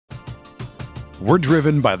We're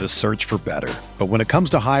driven by the search for better. But when it comes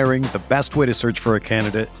to hiring, the best way to search for a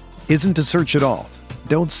candidate isn't to search at all.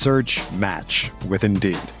 Don't search, match with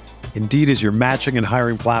Indeed. Indeed is your matching and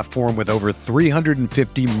hiring platform with over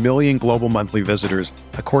 350 million global monthly visitors,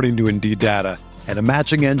 according to Indeed data, and a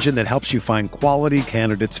matching engine that helps you find quality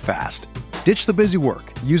candidates fast. Ditch the busy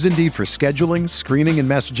work. Use Indeed for scheduling, screening, and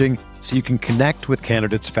messaging so you can connect with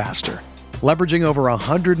candidates faster. Leveraging over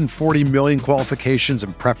 140 million qualifications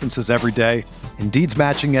and preferences every day, Indeed's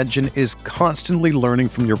matching engine is constantly learning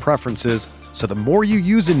from your preferences, so the more you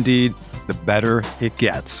use Indeed, the better it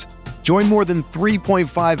gets. Join more than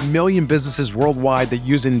 3.5 million businesses worldwide that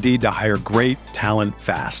use Indeed to hire great talent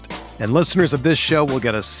fast. And listeners of this show will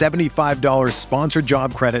get a $75 sponsored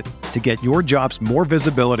job credit to get your jobs more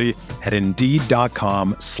visibility at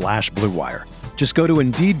Indeed.com/Blue Wire. Just go to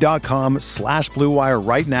Indeed.com/Blue Wire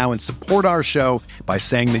right now and support our show by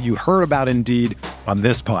saying that you heard about Indeed on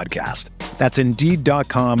this podcast. That's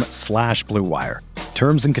Indeed.com/Blue Wire.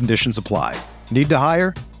 Terms and conditions apply. Need to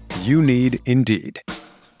hire? You need Indeed.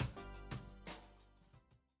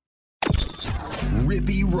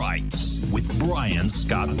 Rippee Writes with Brian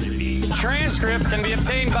Scott Rippee. Transcript can be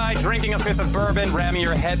obtained by drinking a fifth of bourbon, ramming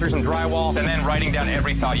your head through some drywall, and then writing down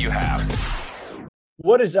every thought you have.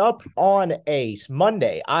 What is up on Ace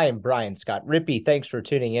Monday? I am Brian Scott Rippee. Thanks for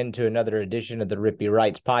tuning in to another edition of the Rippee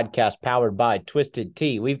Writes podcast powered by Twisted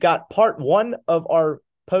Tea. We've got part one of our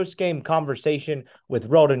post-game conversation with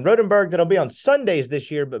Weldon Rodenberg that'll be on Sundays this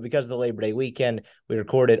year, but because of the Labor Day weekend, we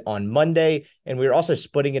recorded on Monday, and we're also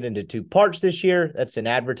splitting it into two parts this year. That's an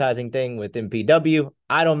advertising thing with MPW.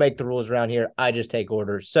 I don't make the rules around here. I just take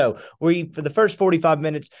orders. So we, for the first 45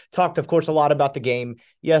 minutes, talked, of course, a lot about the game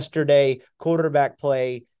yesterday, quarterback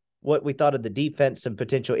play, what we thought of the defense, some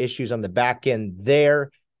potential issues on the back end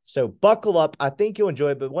there. So buckle up. I think you'll enjoy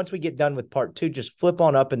it. But once we get done with part two, just flip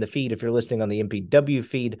on up in the feed if you're listening on the MPW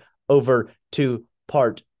feed over to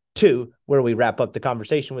part two, where we wrap up the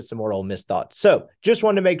conversation with some more Ole Miss thoughts. So just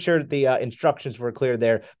wanted to make sure the instructions were clear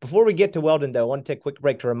there. Before we get to Weldon, though, I want to take a quick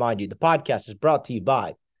break to remind you, the podcast is brought to you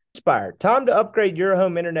by C-Spire. Time to upgrade your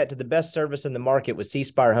home internet to the best service in the market with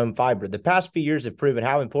C-Spire Home Fiber. The past few years have proven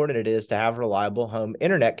how important it is to have reliable home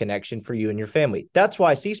internet connection for you and your family. That's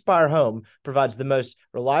why C-Spire Home provides the most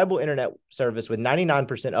reliable internet service with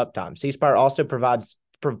 99% uptime. C-Spire also prides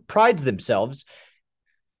themselves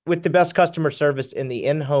with the best customer service in the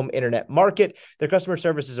in-home internet market. Their customer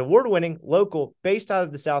service is award-winning, local, based out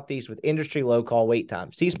of the Southeast with industry-low call wait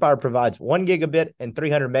time. C-Spire provides 1 gigabit and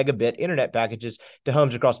 300 megabit internet packages to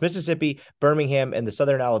homes across Mississippi, Birmingham, and the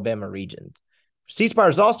Southern Alabama region. C-Spire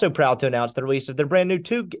is also proud to announce the release of their brand new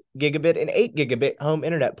 2 gigabit and 8 gigabit home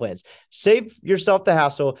internet plans. Save yourself the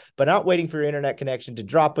hassle, but not waiting for your internet connection to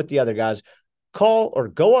drop with the other guys. Call or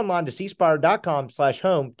go online to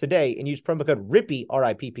cspire.com/home today and use promo code RIPPEE,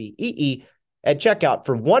 RIPPEE, at checkout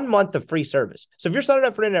for 1 month of free service. So if you're signing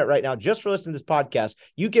up for internet right now, just for listening to this podcast,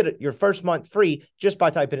 you get your first month free just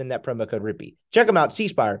by typing in that promo code RIPPEE. Check them out,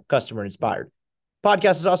 C-Spire, customer inspired.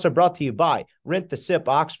 Podcast is also brought to you by Rent the Sip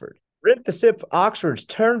Oxford. Rent the Sip Oxford's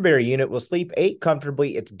Turnberry unit will sleep 8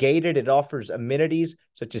 comfortably. It's gated. It offers amenities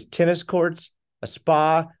such as tennis courts, a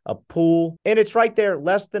spa, a pool, and it's right there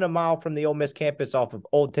less than a mile from the Ole Miss campus off of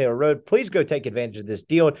Old Taylor Road. Please go take advantage of this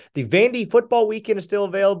deal. The Vandy football weekend is still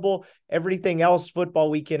available. Everything else football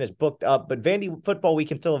weekend is booked up, but Vandy football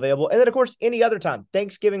weekend still available. And then, of course, any other time,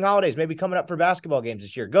 Thanksgiving holidays, maybe coming up for basketball games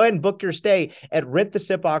this year. Go ahead and book your stay at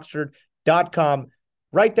rentthesipoxford.com.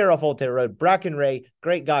 Right there off Old Taylor Road. Bracken Ray,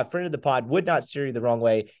 great guy, friend of the pod, would not steer you the wrong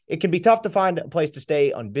way. It can be tough to find a place to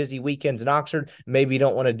stay on busy weekends in Oxford. Maybe you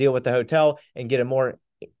don't want to deal with the hotel and get a more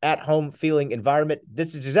at-home feeling environment. This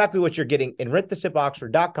is exactly what you're getting in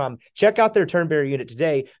rentthesipoxford.com. Check out their Turnberry unit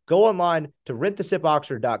today. Go online to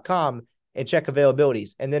rentthesipoxford.com and check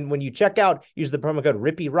availabilities. And then when you check out, use the promo code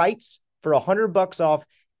Rippee Writes for $100 off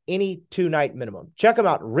any 2-night minimum. Check them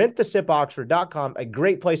out, rentthesipoxford.com, a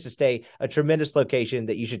great place to stay, a tremendous location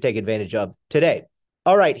that you should take advantage of today.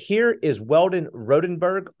 All right, here is Weldon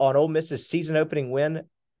Rodenberg on Ole Miss's season opening win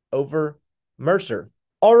over Mercer.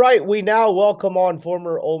 All right, we now welcome on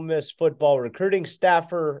former Ole Miss football recruiting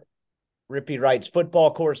staffer, Rippee Writes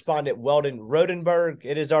football correspondent Weldon Rodenberg.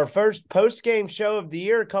 It is our first post-game show of the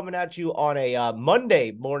year coming at you on a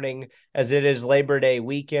Monday morning as it is Labor Day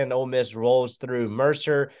weekend. Ole Miss rolls through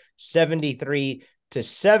Mercer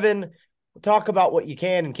 73-7. We'll talk about what you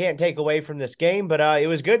can and can't take away from this game, but it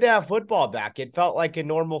was good to have football back. It felt like a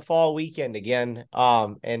normal fall weekend again,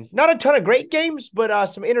 and not a ton of great games, but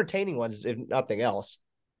some entertaining ones, if nothing else.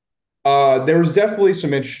 There was definitely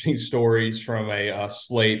some interesting stories from a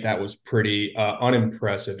slate that was pretty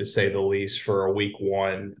unimpressive, to say the least, for a week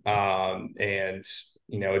one. And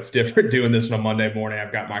it's different doing this on a Monday morning.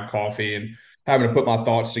 I've got my coffee and having to put my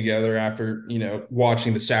thoughts together after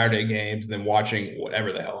watching the Saturday games and then watching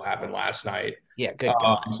whatever the hell happened last night. Yeah, good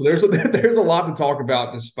God. So there's a lot to talk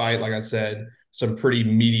about, despite, like I said, some pretty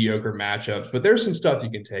mediocre matchups. But there's some stuff you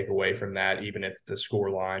can take away from that, even if the score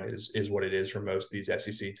line is what it is for most of these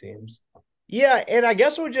SEC teams. Yeah, and I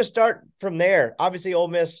guess we'll just start from there. Obviously, Ole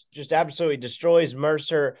Miss just absolutely destroys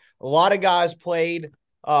Mercer. A lot of guys played.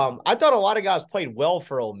 I thought a lot of guys played well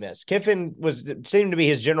for Ole Miss. Kiffin seemed to be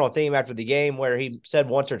his general theme after the game, where he said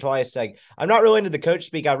once or twice, like, I'm not really into the coach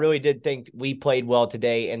speak. I really did think we played well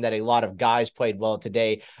today and that a lot of guys played well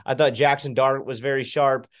today. I thought Jackson Dart was very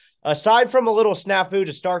sharp. Aside from a little snafu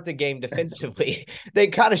to start the game defensively, they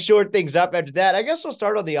kind of shored things up after that. I guess we'll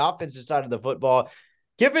start on the offensive side of the football.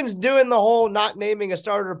 Kiffin's doing the whole not naming a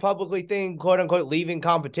starter publicly thing, quote unquote, leaving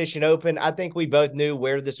competition open. I think we both knew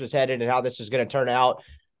where this was headed and how this was going to turn out.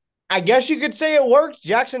 I guess you could say it worked.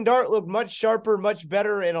 Jackson Dart looked much sharper, much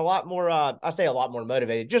better, and a lot more, I say a lot more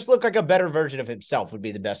motivated. Just looked like a better version of himself would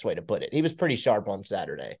be the best way to put it. He was pretty sharp on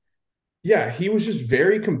Saturday. Yeah, he was just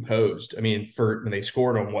very composed. I mean, for when they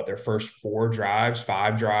scored on their first 5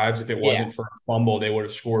 drives, if it wasn't for a fumble, they would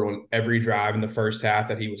have scored on every drive in the first half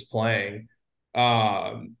that he was playing.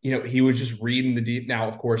 He was just reading the deep. Now,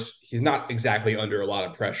 of course, he's not exactly under a lot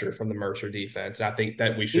of pressure from the Mercer defense. I think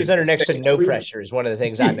that we should. He's under next to no pressure is one of the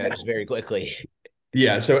things I noticed very quickly.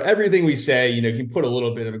 Yeah, so everything we say, you can put a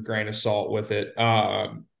little bit of a grain of salt with it.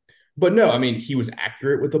 But no, I mean, he was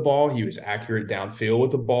accurate with the ball. He was accurate downfield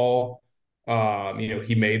with the ball.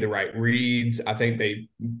 He made the right reads. I think they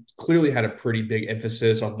clearly had a pretty big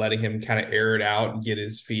emphasis on letting him kind of air it out and get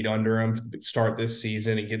his feet under him to start this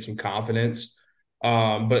season and get some confidence. But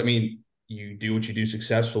I mean, you do what you do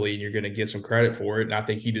successfully and you're going to get some credit for it. And I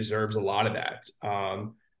think he deserves a lot of that.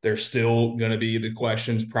 There's still going to be the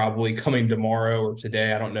questions probably coming tomorrow or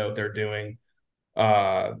today. I don't know if they're doing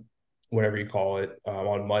whatever you call it,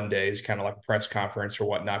 on Mondays, kind of like a press conference or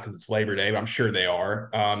whatnot, because it's Labor Day, but I'm sure they are.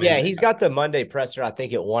 He's got the Monday presser, I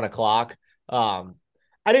think, at 1:00.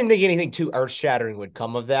 I didn't think anything too earth-shattering would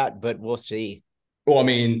come of that, but we'll see. Well, I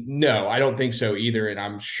mean, no, I don't think so either, and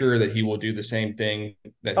I'm sure that he will do the same thing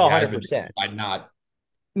that he has 100%. been by not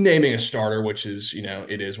naming a starter, which is,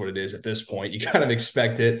 it is what it is at this point. You kind of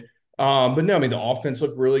expect it. But no, I mean, the offense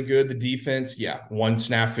looked really good. The defense, one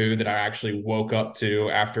snafu that I actually woke up to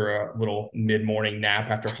after a little mid-morning nap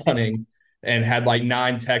after hunting and had like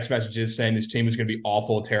 9 text messages saying this team was going to be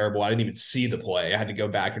awful, terrible. I didn't even see the play. I had to go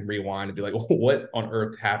back and rewind and be like, what on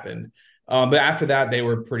earth happened? But after that, they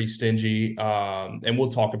were pretty stingy. And we'll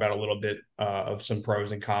talk about a little bit of some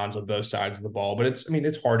pros and cons on both sides of the ball. But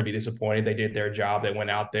it's hard to be disappointed. They did their job. They went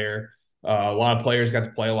out there. A lot of players got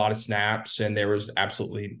to play a lot of snaps, and there was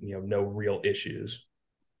absolutely no real issues.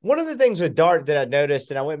 One of the things with Dart that I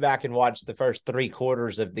noticed, and I went back and watched the first 3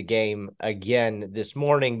 quarters of the game again this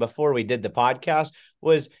morning before we did the podcast,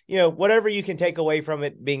 was, whatever you can take away from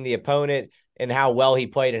it being the opponent and how well he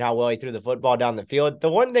played and how well he threw the football down the field. The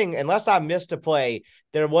one thing, unless I missed a play,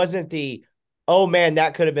 there wasn't the, oh man,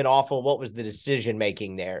 that could have been awful. What was the decision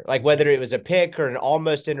making there? Like whether it was a pick or an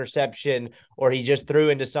almost interception, or he just threw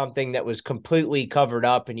into something that was completely covered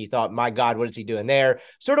up and you thought, my God, what is he doing there?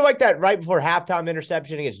 Sort of like that right before halftime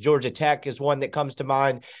interception against Georgia Tech is one that comes to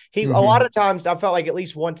mind. A lot of times I felt like at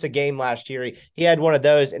least once a game last year, he had one of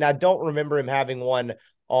those, and I don't remember him having one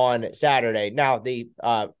on Saturday. Now, the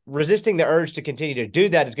resisting the urge to continue to do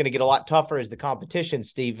that is going to get a lot tougher as the competition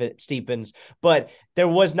steepens, but there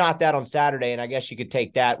was not that on Saturday, and I guess you could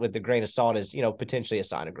take that with the grain of salt as, potentially a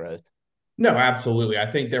sign of growth. No, absolutely. I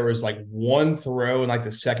think there was like one throw in like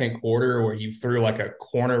the second quarter where he threw like a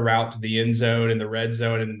corner route to the end zone in the red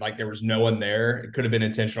zone, and like there was no one there. It could have been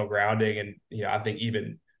intentional grounding, and I think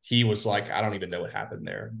even he was like, I don't even know what happened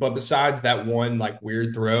there. But besides that one like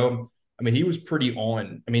weird throw, I mean, he was pretty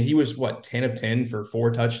on. I mean, he was 10 of 10 for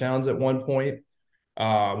 4 touchdowns at one point,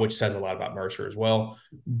 which says a lot about Mercer as well.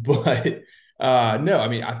 But no, I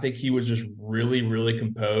mean, I think he was just really, really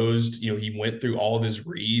composed. He went through all of his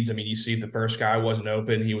reads. I mean, you see the first guy wasn't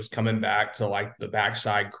open. He was coming back to like the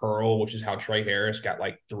backside curl, which is how Trey Harris got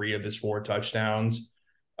like 3 of his 4 touchdowns.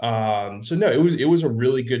 So no, it was a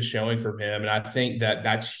really good showing from him. And I think that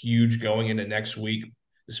that's huge going into next week,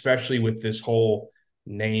 especially with this whole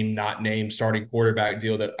name, not name starting quarterback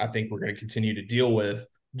deal that I think we're going to continue to deal with.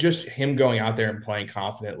 Just him going out there and playing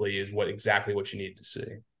confidently is exactly what you need to see.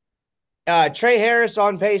 Trey Harris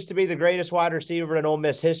on pace to be the greatest wide receiver in Ole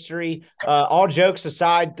Miss history. All jokes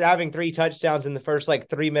aside, having 3 touchdowns in the first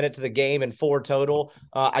 3 minutes of the game and 4 total.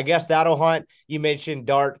 I guess that'll hunt. You mentioned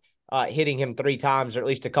Dart hitting him 3 times, or at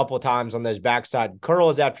least a couple of times on those backside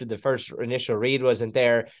curls after the first initial read wasn't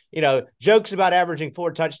there. Jokes about averaging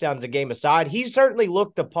 4 touchdowns a game aside, he certainly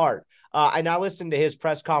looked the part. And I listened to his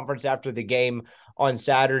press conference after the game on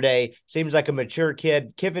Saturday. Seems like a mature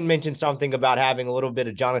kid. Kiffin mentioned something about having a little bit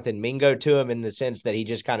of Jonathan Mingo to him, in the sense that he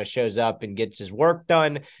just kind of shows up and gets his work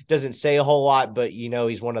done. Doesn't say a whole lot, but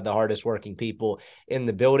he's one of the hardest working people in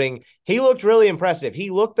the building. He looked really impressive. He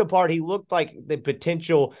looked the part. He looked like the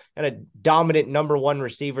potential and a dominant number 1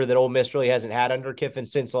 receiver that Ole Miss really hasn't had under Kiffin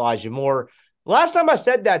since Elijah Moore. Last time I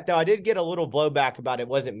said that, though, I did get a little blowback about it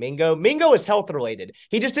wasn't Mingo. Mingo is health related.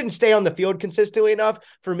 He just didn't stay on the field consistently enough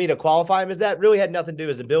for me to qualify him as that. Really had nothing to do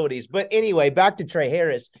with his abilities. But anyway, back to Trey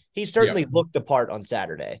Harris. He certainly looked the part on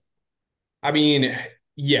Saturday. I mean,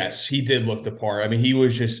 yes, he did look the part. I mean, he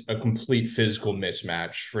was just a complete physical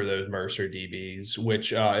mismatch for those Mercer DBs,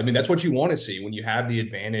 which, that's what you want to see when you have the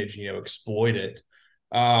advantage, exploit it.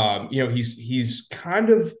 He's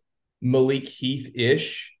kind of Malik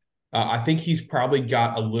Heath-ish. I think he's probably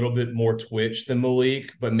got a little bit more twitch than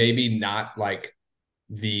Malik, but maybe not like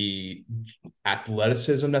the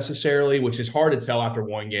athleticism necessarily, which is hard to tell after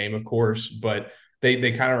one game, of course, but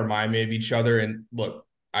they kind of remind me of each other. And look,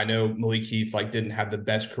 I know Malik Heath didn't have the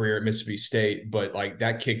best career at Mississippi State, but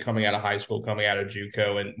that kid coming out of high school, coming out of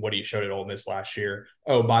JUCO, and what he showed at Ole Miss last year.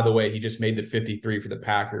 Oh, by the way, he just made the 53 for the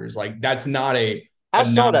Packers. That's not I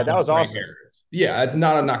saw that. That was awesome. Yeah, it's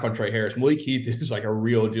not a knock on Trey Harris. Malik Heath is a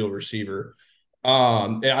real deal receiver.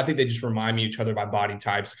 And I think they just remind me of each other by body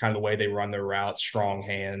types, kind of the way they run their routes, strong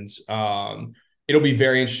hands. It'll be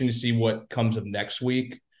very interesting to see what comes of next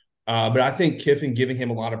week. But I think Kiffin giving him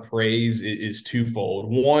a lot of praise is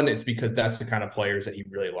twofold. One, it's because that's the kind of players that he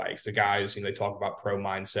really likes. The guys, they talk about pro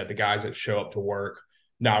mindset, the guys that show up to work,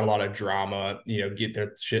 not a lot of drama, get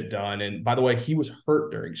their shit done. And by the way, he was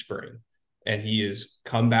hurt during spring. And he has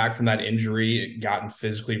come back from that injury, gotten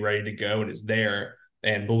physically ready to go, and is there.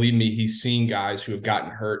 And believe me, he's seen guys who have gotten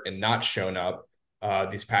hurt and not shown up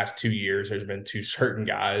these past 2 years. There's been 2 certain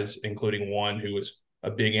guys, including one who was a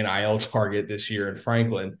big NIL target this year in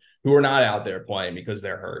Franklin, who are not out there playing because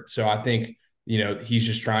they're hurt. So I think, he's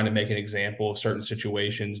just trying to make an example of certain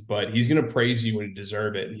situations, but he's going to praise you when you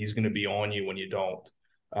deserve it, and he's going to be on you when you don't.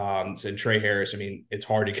 So Trey Harris, it's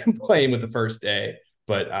hard to complain with the first day,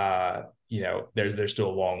 but there's still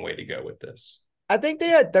a long way to go with this. I think they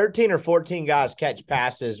had 13 or 14 guys catch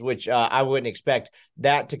passes, which I wouldn't expect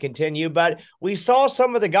that to continue. But we saw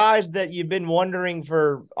some of the guys that you've been wondering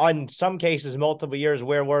for, on some cases, multiple years,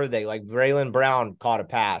 where were they? Like Braylon Brown caught a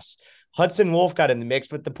pass. Hudson Wolf got in the mix,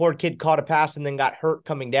 but the poor kid caught a pass and then got hurt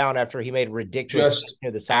coming down after he made ridiculous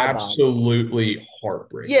near the sideline. Absolutely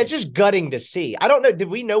heartbreaking. Yeah, it's just gutting to see. I don't know. Did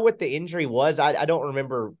we know what the injury was? I don't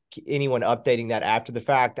remember anyone updating that after the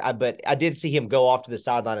fact, but I did see him go off to the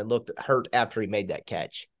sideline and looked hurt after he made that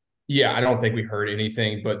catch. Yeah, I don't think we heard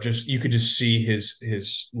anything, but you could just see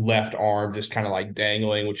his left arm just kind of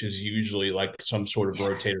dangling, which is usually some sort of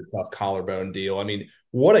rotator cuff collarbone deal.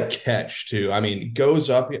 What a catch, too. Goes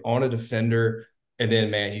up on a defender, and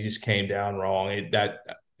then, man, he just came down wrong. That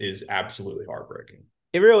is absolutely heartbreaking.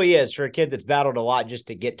 It really is, for a kid that's battled a lot just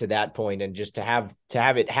to get to that point, and just to have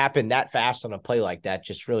it happen that fast on a play like that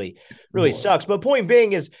just really sucks. But point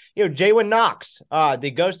being is, Jalen Knox,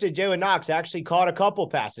 the ghosted Jalen Knox, actually caught a couple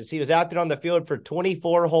passes. He was out there on the field for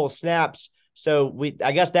 24 whole snaps. So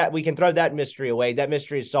I guess that we can throw that mystery away. That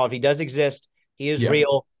mystery is solved. He does exist. He is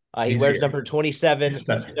real. He wears number 27.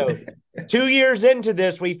 So 2 years into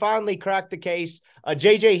this, we finally cracked the case.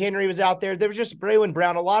 JJ Henry was out there. There was just Braylon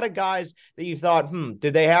Brown. A lot of guys that you thought,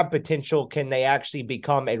 do they have potential? Can they actually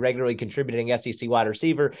become a regularly contributing SEC wide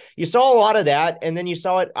receiver? You saw a lot of that, and then you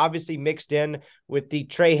saw it obviously mixed in with the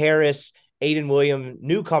Trey Harris, Aiden Williams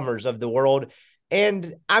newcomers of the world.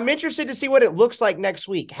 And I'm interested to see what it looks like next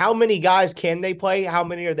week. How many guys can they play? How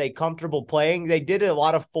many are they comfortable playing? They did a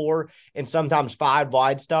lot of 4 and sometimes 5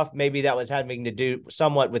 wide stuff. Maybe that was having to do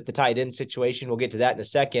somewhat with the tight end situation. We'll get to that in a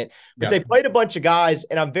second. But they played a bunch of guys,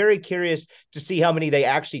 and I'm very curious to see how many they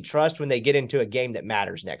actually trust when they get into a game that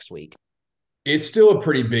matters next week. It's still a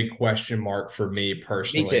pretty big question mark for me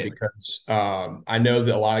personally, because I know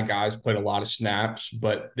that a lot of guys played a lot of snaps,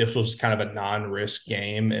 but this was kind of a non-risk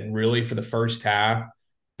game. And really, for the first half,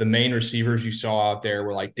 the main receivers you saw out there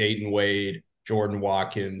were like Dayton Wade, Jordan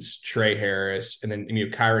Watkins, Trey Harris, and then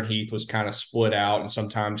Kyron Heath was kind of split out, and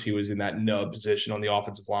sometimes he was in that nub position on the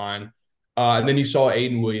offensive line. And then you saw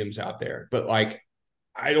Aiden Williams out there. But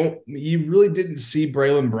you really didn't see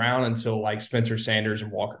Braylon Brown until like Spencer Sanders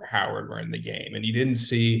and Walker Howard were in the game. And you didn't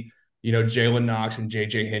see, Jalen Knox and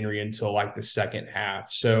JJ Henry until like the second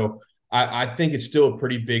half. So I think it's still a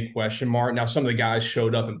pretty big question mark. Now, some of the guys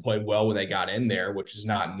showed up and played well when they got in there, which is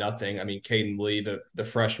not nothing. I mean, Caden Lee, the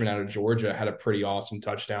freshman out of Georgia, had a pretty awesome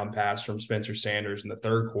touchdown pass from Spencer Sanders in the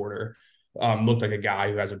third quarter. Looked like a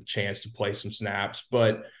guy who has a chance to play some snaps.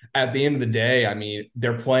 But at the end of the day, I mean,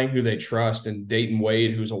 they're playing who they trust. And Dayton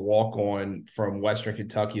Wade, who's a walk-on from Western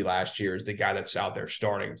Kentucky last year, is the guy that's out there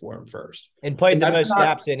starting for him first. And played the most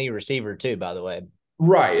snaps any receiver too, by the way.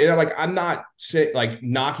 Right. And like, I'm not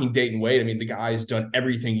knocking Dayton Wade. I mean, the guy's done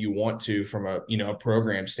everything you want to from a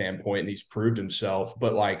program standpoint, and he's proved himself.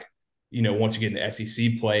 But like, once you get into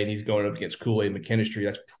SEC play and he's going up against Kool-Aid McKinstry,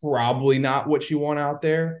 that's probably not what you want out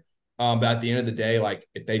there. But at the end of the day, like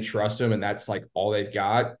if they trust him and that's like all they've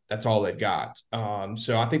got, that's all they've got.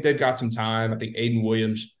 So I think they've got some time. I think Aiden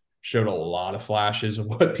Williams showed a lot of flashes of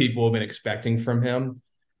what people have been expecting from him.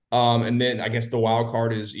 And then I guess the wild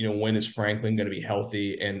card is, when is Franklin going to be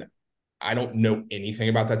healthy? And I don't know anything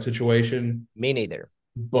about that situation. Me neither.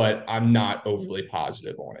 But I'm not overly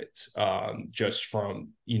positive on it. Just from,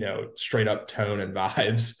 straight up tone and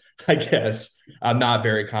vibes, I guess. I'm not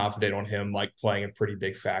very confident on him like playing a pretty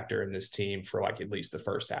big factor in this team for like at least the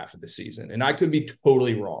first half of the season. And I could be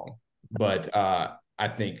totally wrong, but I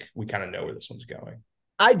think we kind of know where this one's going.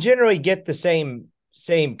 I generally get the same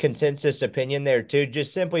consensus opinion there too,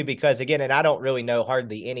 just simply because, again, and I don't really know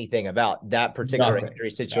hardly anything about that particular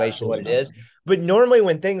injury situation, what it is. But normally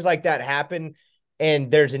when things like that happen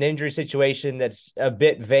and there's an injury situation that's a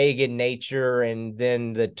bit vague in nature, and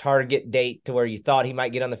then the target date to where you thought he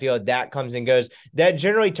might get on the field, that comes and goes, that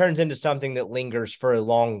generally turns into something that lingers for a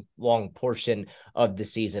long portion of the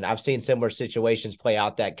season. I've seen similar situations play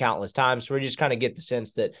out that countless times. So we just kind of get the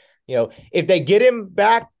sense that, if they get him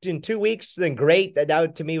back in 2 weeks, then great. That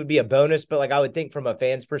would, to me, would be a bonus. But like, I would think from a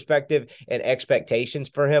fan's perspective and expectations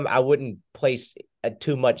for him, I wouldn't place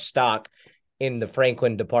too much stock in the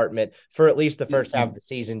Franklin department for at least the first half of the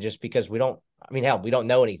season, just because we don't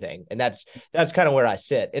know anything. And that's kind of where I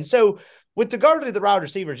sit. And so with regard to the wide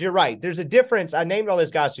receivers, you're right. There's a difference. I named all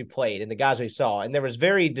those guys who played and the guys we saw, and there was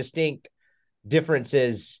very distinct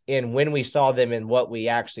differences in when we saw them and what we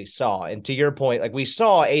actually saw. And to your point, like we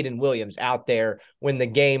saw Aiden Williams out there when the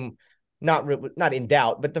game, not in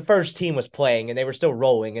doubt, but the first team was playing and they were still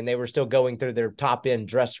rolling and they were still going through their top end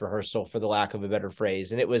dress rehearsal, for the lack of a better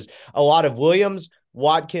phrase. And it was a lot of Williams,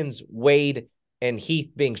 Watkins, Wade, and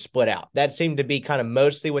Heath being split out. That seemed to be kind of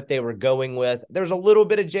mostly what they were going with. There was a little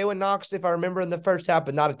bit of Jalen Knox, if I remember, in the first half,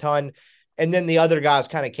 but not a ton. And then the other guys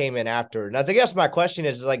kind of came in after. And I guess my question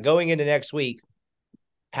is like, going into next week,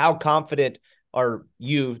 how confident are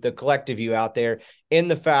you, the collective you out there, in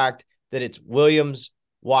the fact that it's Williams,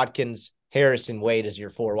 Watkins, Harrison, Wade as your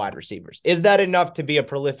 4 wide receivers? Is that enough to be a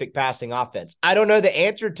prolific passing offense? I don't know the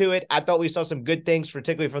answer to it. I thought we saw some good things,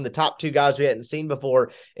 particularly from the top 2 guys we hadn't seen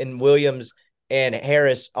before in Williams and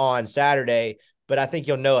Harris on Saturday, but I think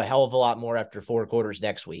you'll know a hell of a lot more after 4 quarters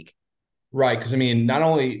next week. Right, because I mean, not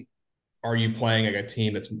only are you playing like a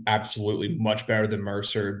team that's absolutely much better than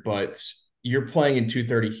Mercer, but you're playing in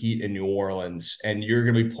 2:30 heat in New Orleans, and you're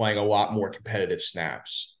going to be playing a lot more competitive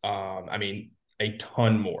snaps. I mean, a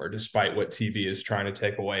ton more, despite what TV is trying to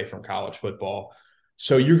take away from college football.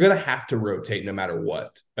 So you're going to have to rotate no matter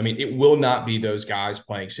what. I mean, it will not be those guys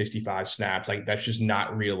playing 65 snaps. Like, that's just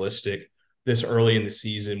not realistic this early in the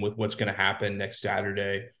season with what's going to happen next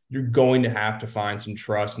Saturday. You're going to have to find some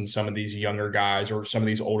trust in some of these younger guys or some of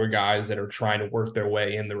these older guys that are trying to work their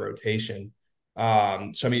way in the rotation. So,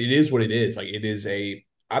 I mean, it is what it is. Like, it is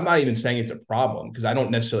I'm not even saying it's a problem, because I don't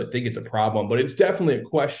necessarily think it's a problem, but it's definitely a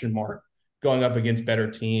question mark going up against better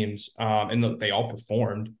teams. And look, they all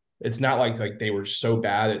performed. It's not like they were so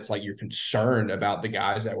bad. It's like you're concerned about the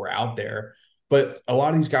guys that were out there. But a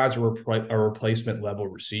lot of these guys are replacement level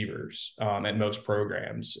receivers at most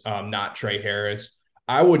programs, not Trey Harris.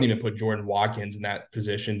 I wouldn't even put Jordan Watkins in that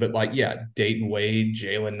position. But Dayton Wade,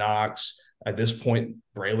 Jalen Knox, at this point,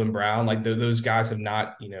 Braylon Brown, like those guys have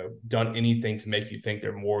not, done anything to make you think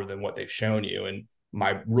they're more than what they've shown you. And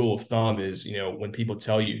my rule of thumb is, when people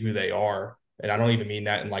tell you who they are, and I don't even mean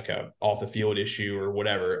that in like a off the field issue or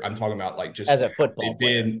whatever. I'm talking about like just as a football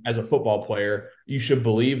player. As a football player, you should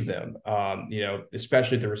believe them.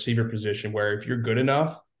 Especially at the receiver position, where if you're good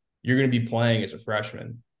enough, you're going to be playing as a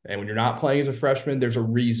freshman. And when you're not playing as a freshman, there's a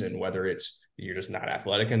reason, whether it's you're just not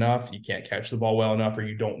athletic enough, you can't catch the ball well enough, or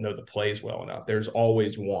you don't know the plays well enough. There's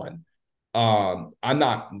always one. I'm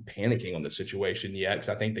not panicking on the situation yet, because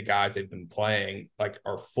I think the guys they've been playing like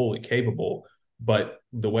are fully capable. But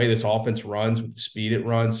the way this offense runs with the speed it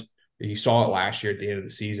runs, you saw it last year at the end of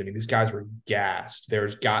the season. I mean, these guys were gassed.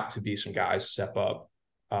 There's got to be some guys step up.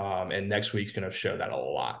 And next week's going to show that a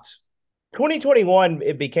lot. 2021,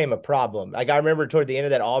 it became a problem. Like I remember toward the end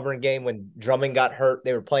of that Auburn game when Drummond got hurt,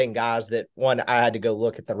 they were playing guys that I had to go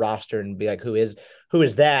look at the roster and be like, who is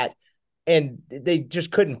that? And they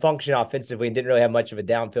just couldn't function offensively and didn't really have much of a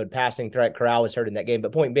downfield passing threat. Corral was hurt in that game.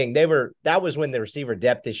 But point being, that was when the receiver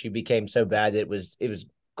depth issue became so bad that it was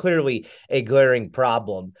clearly a glaring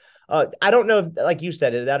problem. I don't know if, like you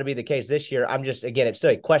said, that'll be the case this year. I'm just, again, it's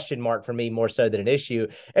still a question mark for me more so than an issue.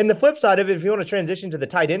 And the flip side of it, if you want to transition to the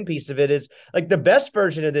tight end piece of it, is like the best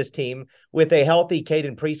version of this team with a healthy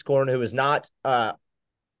Caden Prescorn, who is not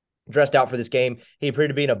dressed out for this game. He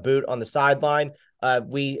appeared to be in a boot on the sideline.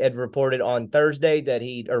 We had reported on Wednesday that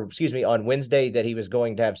he was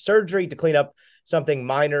going to have surgery to clean up something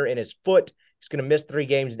minor in his foot. He's going to miss 3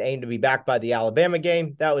 games and aim to be back by the Alabama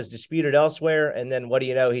game. That was disputed elsewhere. And then what do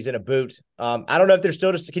you know? He's in a boot. I don't know if there's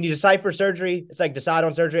still – can you decipher surgery? It's like decide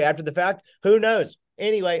on surgery after the fact. Who knows?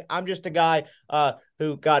 Anyway, I'm just a guy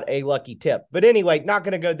who got a lucky tip. But anyway, not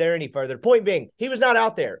going to go there any further. Point being, he was not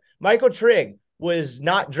out there. Michael Trigg was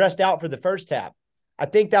not dressed out for the first half. I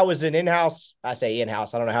think that was an in-house. I say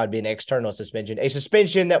in-house. I don't know how it'd be an external suspension. A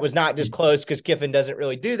suspension that was not disclosed because Kiffin doesn't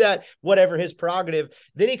really do that, whatever his prerogative.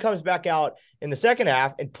 Then he comes back out in the second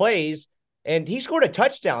half and plays, and he scored a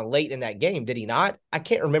touchdown late in that game, did he not? I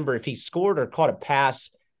can't remember if he scored or caught a pass.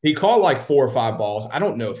 He caught like 4 or 5 balls. I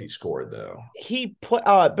don't know if he scored, though. He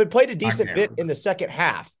but played a decent bit in the second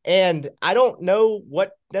half. And I don't know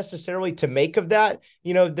what necessarily to make of that.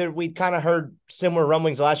 You know, we kind of heard similar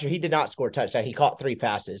rumblings last year. He did not score a touchdown. He caught 3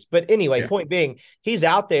 passes. But anyway, Point being, he's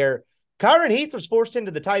out there. Kyron Heath was forced into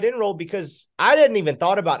the tight end role because I didn't even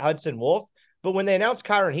thought about Hudson Wolf. But when they announced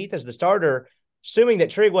Kyron Heath as the starter, assuming that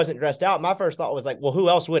Trigg wasn't dressed out, my first thought was like, well, who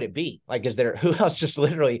else would it be? Like, who else just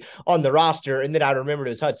literally on the roster? And then I remembered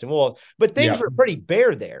it was Hudson Wolf. But things were pretty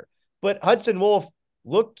bare there. But Hudson Wolf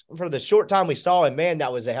looked, for the short time we saw him, man,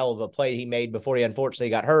 that was a hell of a play he made before he unfortunately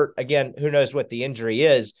got hurt. Again, who knows what the injury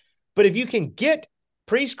is. But if you can get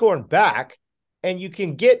Prescorn back and you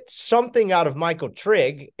can get something out of Michael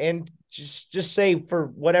Trigg and just say for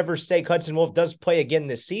whatever's sake Hudson Wolf does play again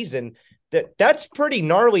this season, that's pretty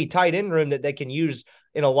gnarly tight end room that they can use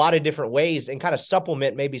in a lot of different ways and kind of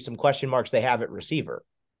supplement maybe some question marks they have at receiver.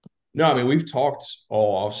 No, I mean, we've talked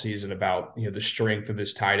all offseason about, the strength of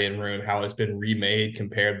this tight end room, how it's been remade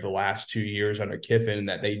compared to the last 2 years under Kiffin, and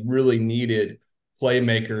that they really needed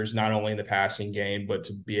playmakers, not only in the passing game, but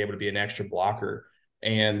to be able to be an extra blocker.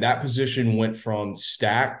 And that position went from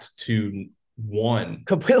stacked to one,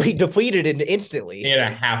 completely depleted instantly in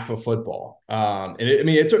a half of football.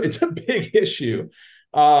 It's a big issue.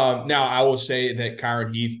 Now I will say that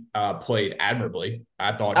Kyron Heath played admirably.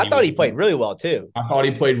 I thought he played really well too. I thought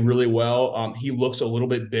he played really well. He looks a little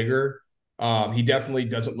bit bigger. He definitely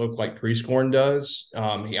doesn't look like Prescorn does.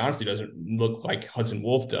 He honestly doesn't look like Hudson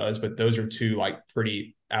Wolf does, but those are two like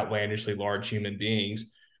pretty outlandishly large human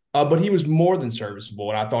beings. But he was more than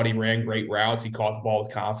serviceable, and I thought he ran great routes. He caught the ball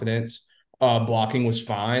with confidence. Blocking was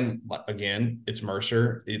fine. Again, it's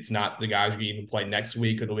Mercer. It's not the guys we even play next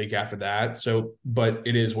week or the week after that. So, but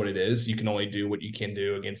it is what it is. You can only do what you can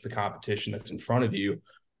do against the competition that's in front of you.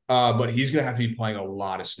 But he's going to have to be playing a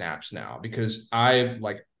lot of snaps now because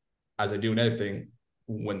as I do in everything,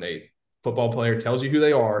 when football player tells you who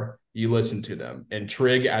they are, you listen to them. And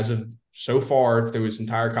Trigg, as of so far through his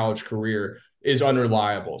entire college career, is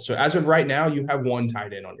unreliable. So as of right now, you have one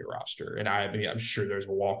tight end on your roster. And I'm sure there's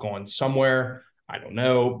a walk-on somewhere. I don't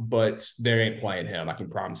know, but they ain't playing him. I can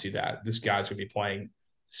promise you that. This guy's going to be playing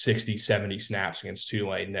 60, 70 snaps against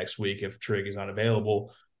Tulane next week if Trigg is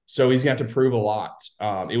unavailable. So he's going to have to prove a lot.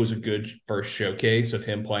 It was a good first showcase of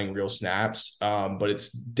him playing real snaps, but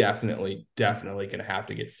it's definitely going to have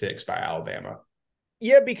to get fixed by Alabama.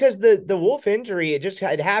 Yeah, because the Wolf injury,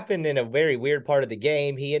 it happened in a very weird part of the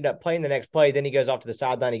game. He ended up playing the next play, then he goes off to the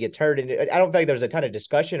sideline, he gets hurt, and I don't think there was a ton of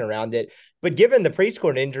discussion around it. But given the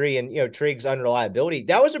Prescorn injury and Trigg's unreliability,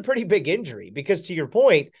 that was a pretty big injury because, to your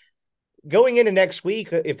point, going into next week,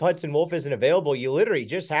 if Hudson Wolf isn't available, you literally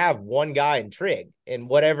just have one guy in Trigg, and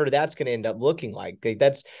whatever that's going to end up looking like.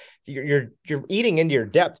 That's you're eating into your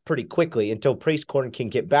depth pretty quickly until Prescorn can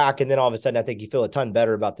get back, and then all of a sudden I think you feel a ton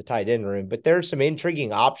better about the tight end room. But there's some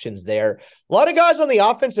intriguing options there. A lot of guys on the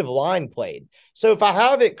offensive line played. So if I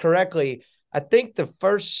have it correctly, I think the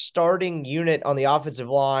first starting unit on the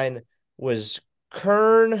offensive line was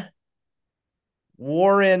Kern,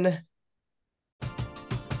 Warren.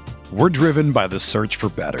 We're driven by the search for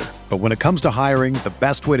better. But when it comes to hiring, the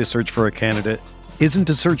best way to search for a candidate isn't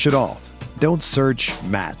to search at all. Don't search,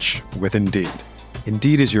 match with Indeed.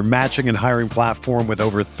 Indeed is your matching and hiring platform with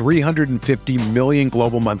over 350 million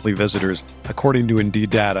global monthly visitors, according to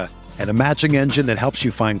Indeed data, and a matching engine that helps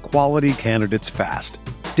you find quality candidates fast.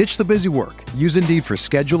 Ditch the busy work. Use Indeed for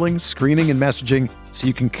scheduling, screening, and messaging so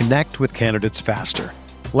you can connect with candidates faster.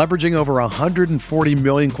 Leveraging over 140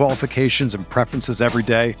 million qualifications and preferences every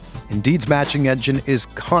day, Indeed's matching engine is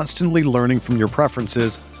constantly learning from your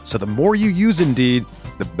preferences, so the more you use Indeed,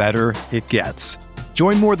 the better it gets.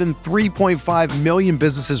 Join more than 3.5 million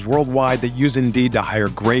businesses worldwide that use Indeed to hire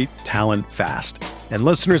great talent fast. And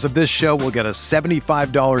listeners of this show will get a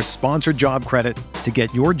 $75 sponsored job credit to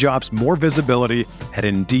get your jobs more visibility at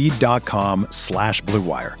Indeed.com/Blue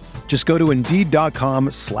Wire. Just go to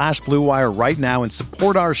Indeed.com/Blue Wire right now and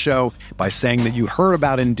support our show by saying that you heard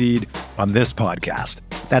about Indeed on this podcast.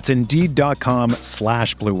 That's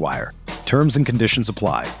Indeed.com/Blue Wire. Terms and conditions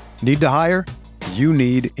apply. Need to hire? You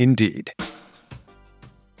need Indeed.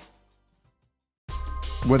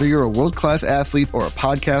 Whether you're a world-class athlete or a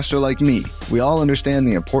podcaster like me, we all understand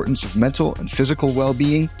the importance of mental and physical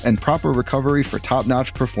well-being and proper recovery for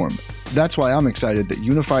top-notch performance. That's why I'm excited that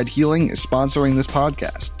Unified Healing is sponsoring this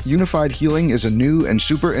podcast. Unified Healing is a new and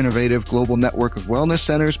super innovative global network of wellness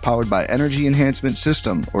centers powered by Energy Enhancement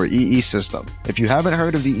System, or EE System. If you haven't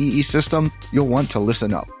heard of the EE System, you'll want to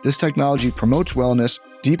listen up. This technology promotes wellness,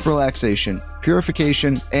 deep relaxation,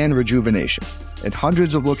 purification, and rejuvenation. At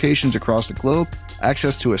hundreds of locations across the globe,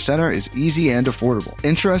 access to a center is easy and affordable.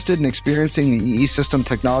 Interested in experiencing the EE System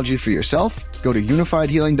technology for yourself? Go to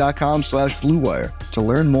unifiedhealing.com/Blue Wire to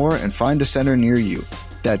learn more and find a center near you.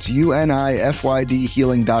 That's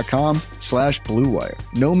UNIFYDhealing.com/Blue Wire.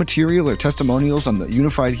 No material or testimonials on the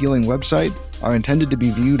Unified Healing website are intended to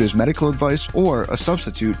be viewed as medical advice or a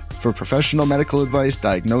substitute for professional medical advice,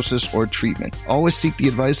 diagnosis, or treatment. Always seek the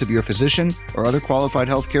advice of your physician or other qualified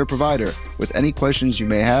healthcare provider with any questions you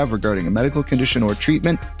may have regarding a medical condition or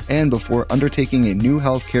treatment and before undertaking a new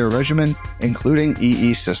healthcare regimen, including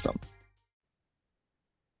EE System.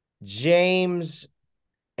 James,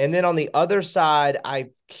 and then on the other side, I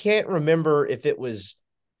can't remember if it was,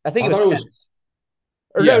 I think it was,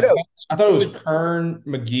 I thought it was Kern,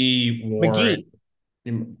 McGee, Warren.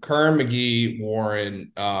 Kern, McGee,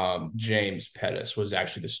 Warren, James Pettis was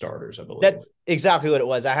actually the starters, I believe. That's exactly what it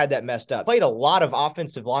was. I had that messed up. Played a lot of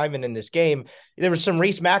offensive linemen in this game. There was some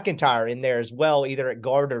Reese McIntyre in there as well, either at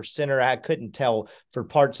guard or center. I couldn't tell for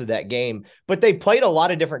parts of that game. But they played a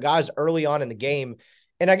lot of different guys early on in the game.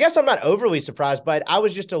 And I guess I'm not overly surprised, but I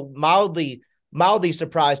was just mildly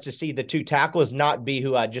surprised to see the two tackles not be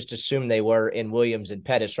who I just assumed they were in Williams and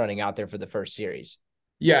Pettis running out there for the first series.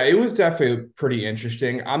 Yeah, it was definitely pretty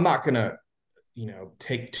interesting. I'm not going to,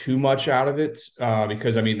 take too much out of it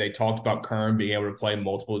because, they talked about Kern being able to play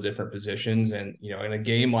multiple different positions. And, in a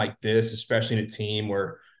game like this, especially in a team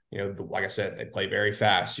where, like I said, they play very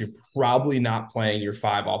fast, you're probably not playing your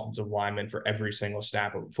 5 offensive linemen for every single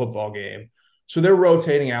snap of a football game. So they're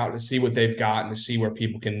rotating out to see what they've got and to see where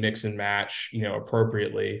people can mix and match,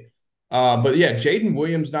 appropriately. But yeah, Jaden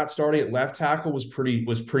Williams not starting at left tackle was pretty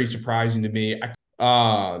surprising to me.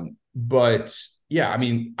 But yeah,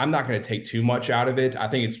 I'm not going to take too much out of it. I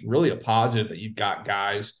think it's really a positive that you've got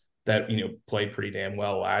guys that, played pretty damn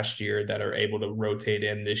well last year that are able to rotate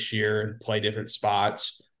in this year and play different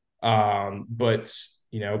spots. But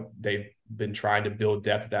they've been trying to build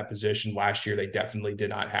depth at that position. Last year, they definitely did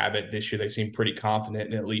not have it. This year, they seem pretty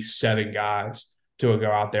confident in at least 7 guys to go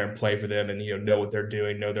out there and play for them and, know what they're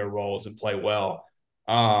doing, know their roles and play well.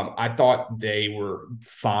 I thought they were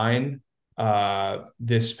fine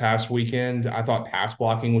this past weekend. I thought pass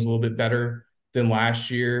blocking was a little bit better than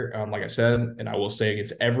last year. Like I said, and I will say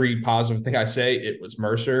against every positive thing I say, it was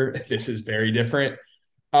Mercer. This is very different.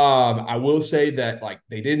 I will say that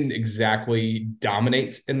they didn't exactly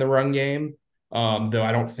dominate in the run game. Though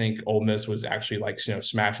I don't think Ole Miss was actually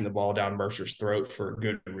smashing the ball down Mercer's throat for a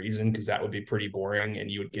good reason, because that would be pretty boring and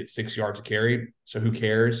you would get 6 yards of carry. So who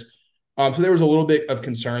cares? So there was a little bit of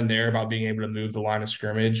concern there about being able to move the line of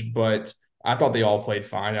scrimmage, but I thought they all played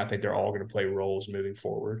fine. I think they're all going to play roles moving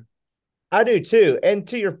forward. I do too. And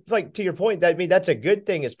to your point, that's a good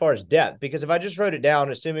thing as far as depth, because if I just wrote it down,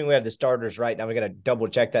 assuming we have the starters right now, we're going to double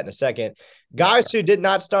check that in a second. Guys who did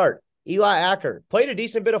not start: Eli Acker played a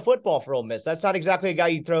decent bit of football for Ole Miss. That's not exactly a guy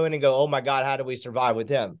you throw in and go, oh my God, how do we survive with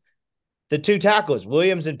him? The 2 tackles,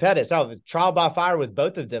 Williams and Pettis, trial by fire with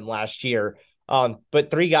both of them last year. But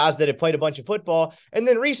 3 guys that had played a bunch of football. And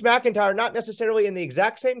then Reese McIntyre, not necessarily in the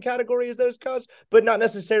exact same category as those guys, but not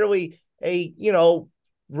necessarily a,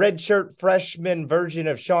 redshirt freshman version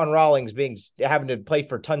of Sean Rawlings having to play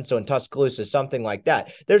for Tunso and Tuscaloosa, something like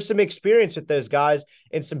that. There's some experience with those guys.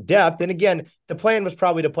 and some depth. And again, the plan was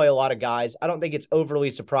probably to play a lot of guys. I don't think it's overly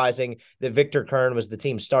surprising that Victor Kern was the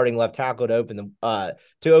team's starting left tackle to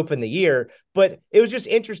open the year. But it was just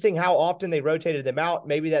interesting how often they rotated them out.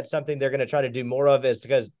 Maybe that's something they're going to try to do more of, is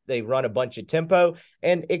because they run a bunch of tempo.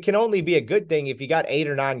 And it can only be a good thing if you got 8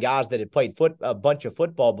 or 9 guys that had played a bunch of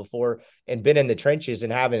football before and been in the trenches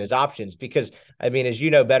and having his options. Because, I mean, as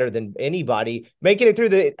you know better than anybody, making it through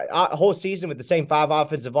the whole season with the same 5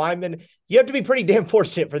 offensive linemen, you have to be pretty damn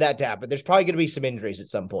fortunate for that to happen. There's probably going to be some injuries at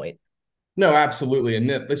some point. No, absolutely. And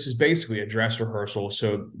this is basically a dress rehearsal.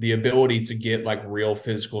 So the ability to get like real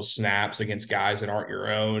physical snaps against guys that aren't your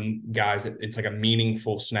own guys, it's like a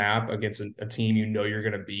meaningful snap against a team you're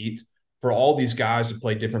going to beat. For all these guys to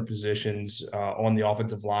play different positions on the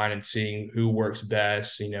offensive line and seeing who works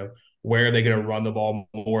best, where are they going to run the ball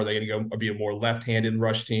more? Are they going to go be a more left-handed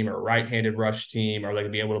rush team or a right-handed rush team? Are they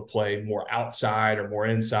going to be able to play more outside or more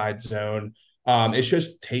inside zone? It's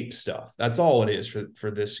just tape stuff. That's all it is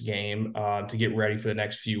for this game to get ready for the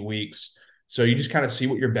next few weeks. So you just kind of see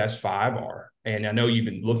what your best 5 are. And I know you've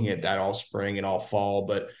been looking at that all spring and all fall,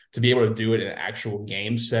 but to be able to do it in an actual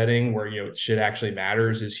game setting where, shit actually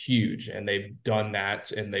matters is huge. And they've done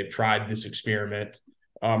that, and they've tried this experiment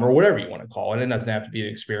or whatever you want to call it. And it doesn't have to be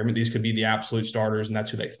an experiment. These could be the absolute starters, and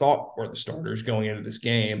that's who they thought were the starters going into this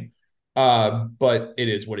game. But it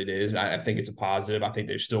is what it is. I think it's a positive. I think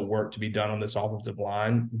there's still work to be done on this offensive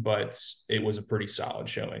line, but it was a pretty solid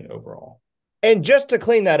showing overall. And just to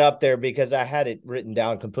clean that up there, because I had it written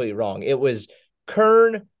down completely wrong. It was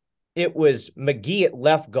Kern, it was McGee at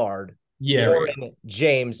left guard. Yeah, Warren,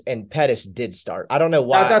 James, and Pettis did start. I don't know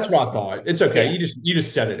why. That's what I thought. It's okay. Yeah. You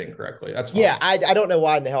just said it incorrectly. That's fine. Yeah, I don't know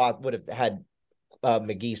why in the hell I would have had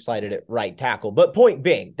McGee slided at right tackle. But point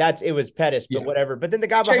being, it was Pettis, but whatever. But then the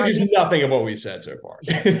guy behind him, nothing of what we said so far.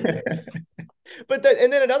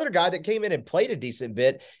 And then another guy that came in and played a decent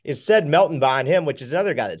bit is Ced Melton behind him, which is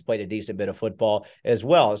another guy that's played a decent bit of football as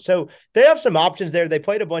well. So they have some options there. They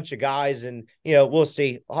played a bunch of guys, and we'll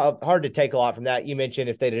see. Hard to take a lot from that. You mentioned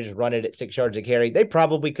if they'd just run it at 6 yards a carry, they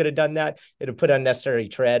probably could have done that. It would put unnecessary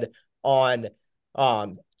tread on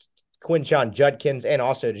Quinshon Judkins, and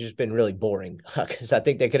also just been really boring because I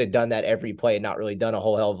think they could have done that every play and not really done a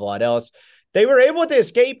whole hell of a lot else. They were able to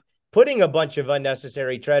escape putting a bunch of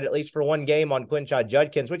unnecessary tread, at least for one game, on Quinshon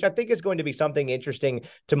Judkins, which I think is going to be something interesting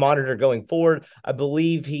to monitor going forward. I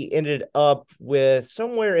believe he ended up with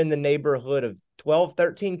somewhere in the neighborhood of 12,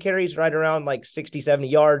 13 carries, right around like 60, 70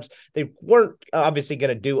 yards. They weren't obviously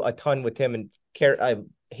going to do a ton with him and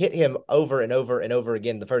hit him over and over and over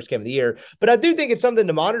again the first game of the year. But I do think it's something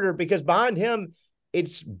to monitor, because behind him,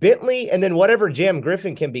 it's Bentley and then whatever Jam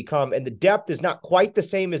Griffin can become. And the depth is not quite the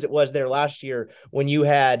same as it was there last year when you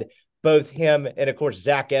had both him and, of course,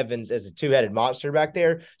 Zach Evans as a 2-headed monster back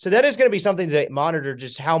there. So that is going to be something to monitor,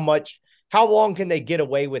 just how long can they get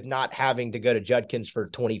away with not having to go to Judkins for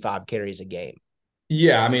 25 carries a game?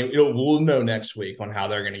 Yeah, I mean, we'll know next week on how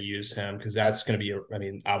they're going to use him, because that's going to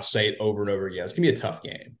be, I'll say it over and over again. It's going to be a tough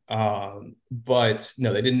game. But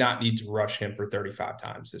no, they did not need to rush him for 35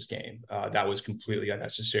 times this game. That was completely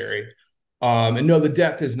unnecessary. And no, the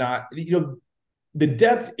depth is not, the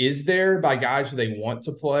depth is there by guys who they want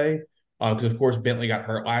to play. Because, of course, Bentley got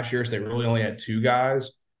hurt last year, so they really only had 2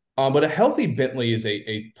 guys. But a healthy Bentley is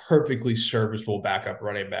a perfectly serviceable backup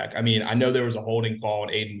running back. I mean, I know there was a holding call on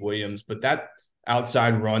Aiden Williams, but that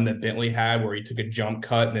outside run that Bentley had where he took a jump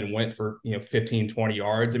cut and then went for 15, 20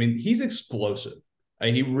 yards. I mean, he's explosive.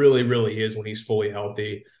 He really, really is when he's fully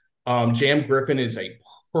healthy. Jam Griffin is a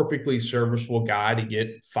perfectly serviceable guy to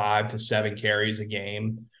get 5 to 7 carries a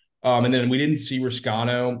game. And then we didn't see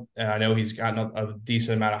Riscano, and I know he's gotten a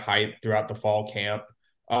decent amount of hype throughout the fall camp.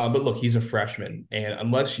 But look, he's a freshman, and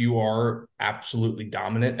unless you are absolutely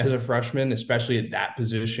dominant as a freshman, especially at that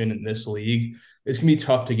position in this league, it's going to be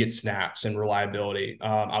tough to get snaps and reliability.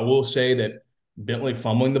 I will say that Bentley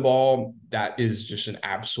fumbling the ball, that is just an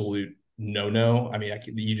absolute no-no. I mean,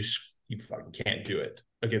 you fucking can't do it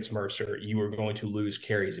against Mercer. You are going to lose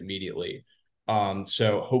carries immediately.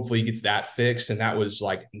 So hopefully he gets that fixed. And that was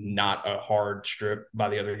like not a hard strip by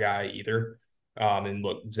the other guy either. And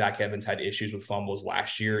look, Zach Evans had issues with fumbles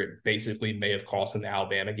last year. It basically may have cost him the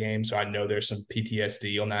Alabama game. So I know there's some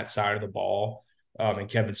PTSD on that side of the ball. And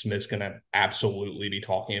Kevin Smith's going to absolutely be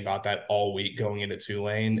talking about that all week going into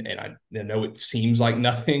Tulane. And I know it seems like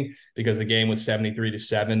nothing because the game was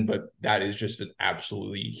 73-7, but that is just an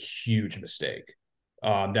absolutely huge mistake.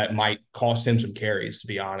 That might cost him some carries, to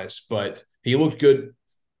be honest. But he looked good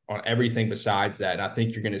on everything besides that. And I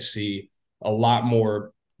think you're going to see a lot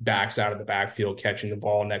more backs out of the backfield catching the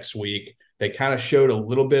ball next week. They kind of showed a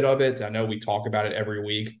little bit of it. I know we talk about it every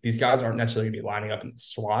week. These guys aren't necessarily going to be lining up in the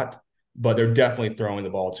slot, but they're definitely throwing the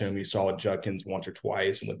ball to him. You saw with Judkins once or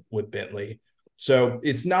twice and with Bentley. So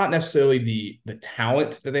it's not necessarily the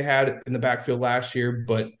talent that they had in the backfield last year,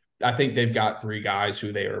 but I think they've got 3 guys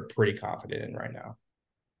who they are pretty confident in right now.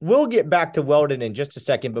 We'll get back to Weldon in just a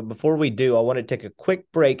second, but before we do, I want to take a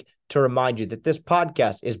quick break to remind you that this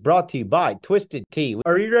podcast is brought to you by Twisted Tea.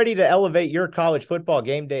 Are you ready to elevate your college football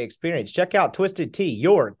game day experience? Check out Twisted Tea,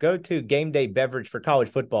 your go-to game day beverage for college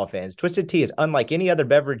football fans. Twisted Tea is unlike any other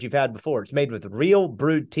beverage you've had before. It's made with real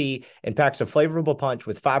brewed tea and packs a flavorful punch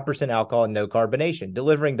with 5% alcohol and no carbonation,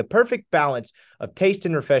 delivering the perfect balance of taste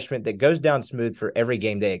and refreshment that goes down smooth for every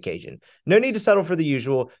game day occasion. No need to settle for the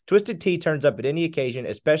usual. Twisted Tea turns up at any occasion,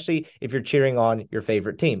 especially if you're cheering on your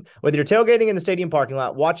favorite team. Whether you're tailgating in the stadium parking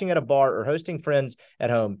lot, watching at a bar, or hosting friends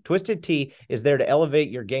at home, Twisted Tea is there to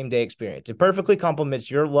elevate your game day experience. It perfectly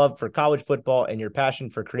complements your love for college football and your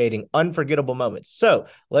passion for creating unforgettable moments. So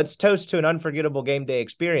let's toast to an unforgettable game day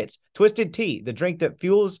experience. Twisted Tea, the drink that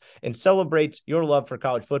fuels and celebrates your love for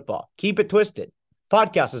college football. Keep it twisted.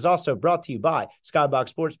 Podcast is also brought to you by Skybox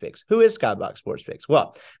Sports Picks. Who is Skybox Sports Picks?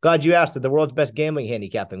 Well, glad you asked. They're the world's best gambling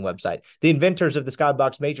handicapping website, the inventors of the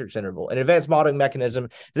Skybox Matrix interval, an advanced modeling mechanism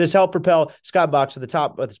that has helped propel Skybox to the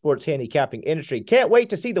top of the sports handicapping industry. Can't wait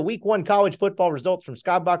to see the week 1 college football results from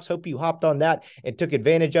Skybox. Hope you hopped on that and took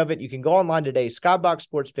advantage of it. You can go online today,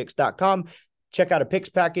 skyboxsportspicks.com. Check out a picks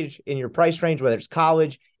package in your price range, whether it's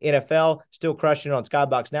college, NFL, still crushing it on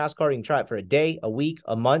Skybox NASCAR. You can try it for a day, a week,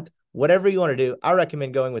 a month. Whatever you want to do, I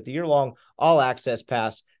recommend going with the year-long all-access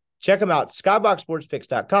pass. Check them out,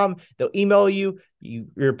 skyboxsportspicks.com. They'll email you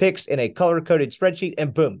your picks in a color-coded spreadsheet,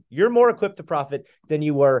 and boom, you're more equipped to profit than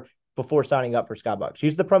you were before signing up for Skybox.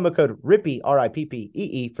 Use the promo code Rippee,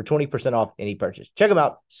 RIPPEE, for 20% off any purchase. Check them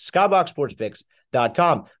out,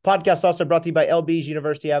 skyboxsportspicks.com. Podcast also brought to you by LB's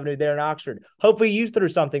University Avenue there in Oxford. Hopefully you threw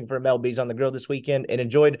something from LB's on the grill this weekend and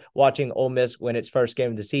enjoyed watching Ole Miss win its first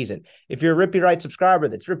game of the season. If you're a Rippee Writes subscriber,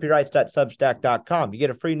 that's rippeewrites.substack.com. You get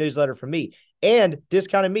a free newsletter from me and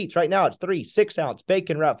discounted meats. Right now, it's 3 6-ounce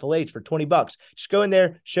bacon wrap fillets for $20. Just go in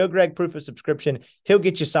there, show Greg proof of subscription. He'll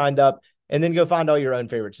get you signed up. And then go find all your own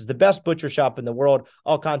favorites. It's the best butcher shop in the world.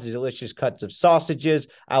 All kinds of delicious cuts of sausages.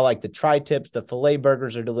 I like the tri-tips. The filet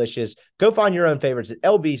burgers are delicious. Go find your own favorites at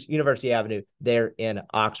LB's University Avenue there in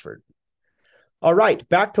Oxford. All right,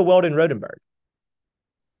 back to Weldon Rodenberg.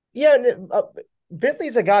 Yeah,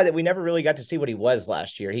 Bentley's a guy that we never really got to see what he was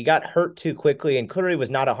last year. He got hurt too quickly and clearly was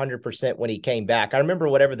not 100% when he came back. I remember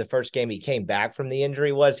whatever the first game he came back from the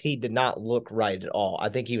injury was, he did not look right at all. I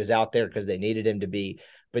think he was out there because they needed him to be,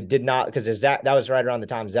 but did not, because that was right around the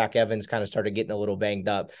time Zach Evans kind of started getting a little banged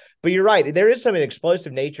up. But you're right. There is some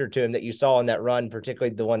explosive nature to him that you saw in that run,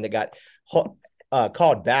 particularly the one that got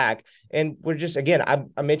called back. And we're just, again,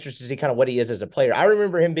 I'm interested to see kind of what he is as a player. I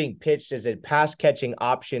remember him being pitched as a pass catching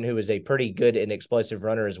option who is a pretty good and explosive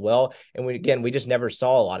runner as well. And we just never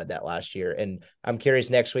saw a lot of that last year. And I'm curious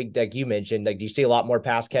next week, like you mentioned, like, do you see a lot more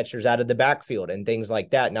pass catchers out of the backfield and things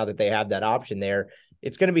like that now that they have that option there?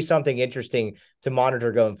 It's going to be something interesting to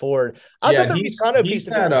monitor going forward. He's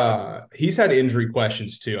had injury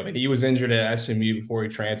questions too. I mean, he was injured at SMU before he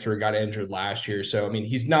transferred, got injured last year. So, I mean,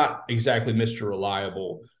 he's not exactly Mr.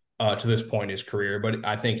 Reliable to this point in his career, but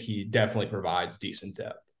I think he definitely provides decent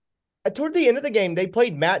depth. Toward the end of the game, they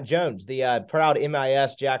played Matt Jones, the proud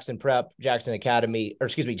MIS Jackson Prep MIS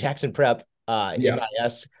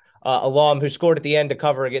alum who scored at the end to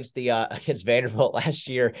cover against Vanderbilt last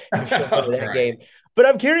year. That game. But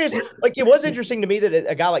I'm curious, like, it was interesting to me that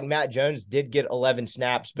a guy like Matt Jones did get 11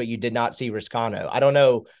 snaps, but you did not see Riscano. I don't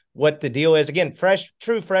know what the deal is. Again,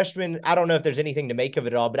 true freshman. I don't know if there's anything to make of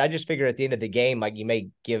it all, but I just figured at the end of the game, like, you may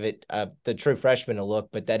give it the true freshman a look,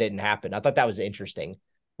 but that didn't happen. I thought that was interesting.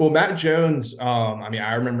 Well, Matt Jones,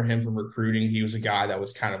 I remember him from recruiting. He was a guy that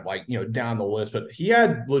was kind of like, down the list, but he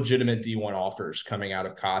had legitimate D1 offers coming out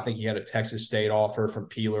of college. I think he had a Texas State offer from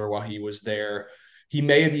Peeler while he was there. He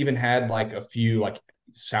may have even had like a few like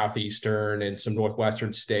Southeastern and some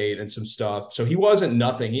Northwestern State and some stuff. So he wasn't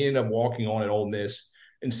nothing. He ended up walking on at Ole Miss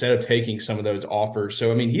instead of taking some of those offers. So,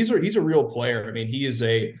 I mean, he's a real player. I mean, he is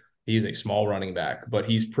a small running back, but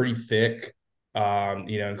he's pretty thick.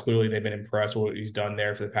 And clearly they've been impressed with what he's done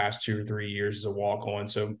there for the past 2 or 3 years as a walk-on.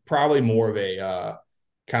 So probably more of a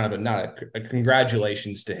kind of a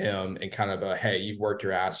congratulations to him and kind of a, hey, you've worked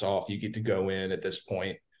your ass off. You get to go in at this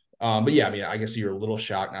point. But yeah, I mean, I guess you're a little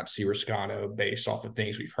shocked not to see Riscano based off of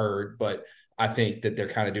things we've heard, but I think that they're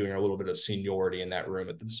kind of doing a little bit of seniority in that room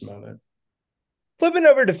at this moment. Flipping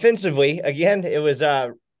over defensively, again, it was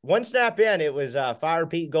one snap in, it was fire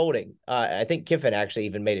Pete Golding. I think Kiffin actually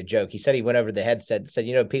even made a joke. He said he went over the headset and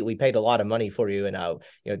said, Pete, we paid a lot of money for you, and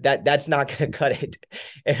that's not going to cut it.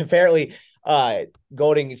 And apparently,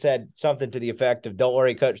 Golding said something to the effect of, "Don't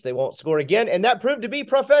worry, coach, they won't score again," and that proved to be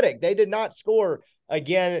prophetic. They did not score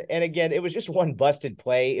again and again. It was just one busted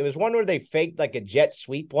play. It was one where they faked like a jet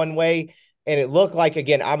sweep one way. And it looked like,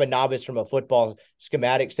 again, I'm a novice from a football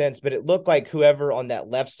schematic sense, but it looked like whoever on that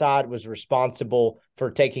left side was responsible for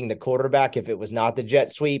taking the quarterback, if it was not the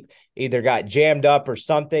jet sweep, either got jammed up or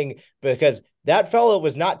something, because that fellow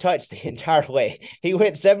was not touched the entire way. He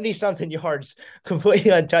went 70-something yards completely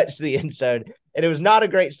untouched to the end zone. And it was not a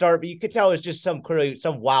great start, but you could tell it was just some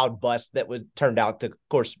wild bust that was turned out to, of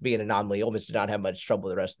course, be an anomaly. Almost did not have much trouble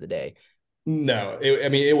the rest of the day. No,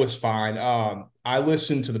 it was fine. I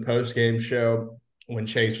listened to the post-game show when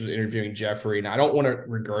Chase was interviewing Jeffrey, and I don't want to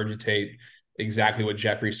regurgitate exactly what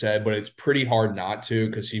Jeffrey said, but it's pretty hard not to,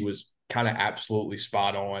 because he was kind of absolutely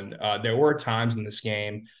spot on. There were times in this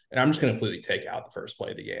game, and I'm just going to completely take out the first play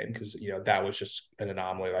of the game because, that was just an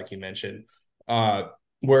anomaly, like you mentioned,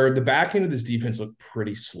 where the back end of this defense looked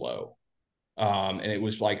pretty slow. And it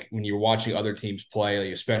was like when you're watching other teams play,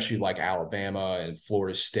 like especially like Alabama and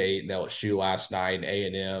Florida State and LSU last night and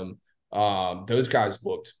A&M, those guys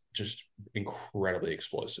looked just incredibly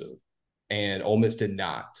explosive. And Ole Miss did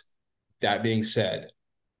not. That being said,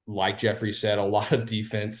 like Jeffrey said, a lot of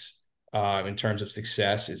defense in terms of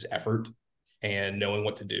success is effort and knowing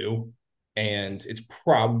what to do. And it's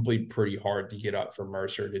probably pretty hard to get up for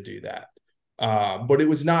Mercer to do that. But it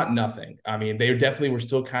was not nothing. I mean, they definitely were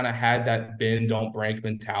still kind of had that bend, don't break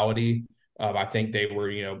mentality. I think they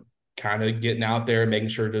were, kind of getting out there, making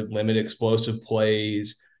sure to limit explosive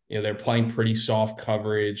plays. They're playing pretty soft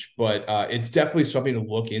coverage, but it's definitely something to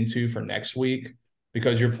look into for next week,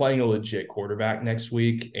 because you're playing a legit quarterback next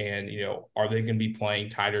week. And, are they going to be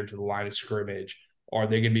playing tighter to the line of scrimmage? Are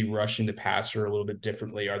they going to be rushing the passer a little bit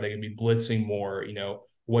differently? Are they going to be blitzing more?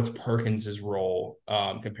 What's Perkins' role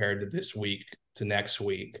compared to this week to next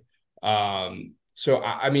week? So,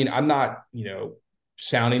 I'm not,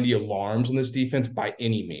 sounding the alarms on this defense by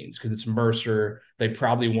any means, because it's Mercer. They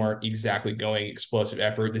probably weren't exactly going explosive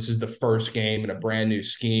effort. This is the first game in a brand new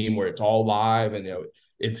scheme where it's all live and,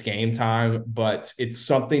 it's game time. But it's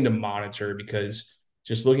something to monitor, because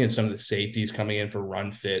just looking at some of the safeties coming in for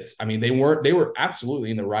run fits, they were absolutely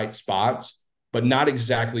in the right spots, but not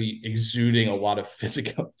exactly exuding a lot of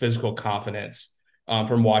physical confidence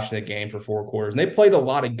from watching the game for 4 quarters. And they played a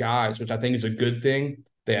lot of guys, which I think is a good thing.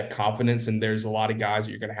 They have confidence, and there's a lot of guys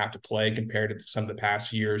that you're going to have to play compared to some of the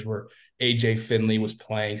past years where A.J. Finley was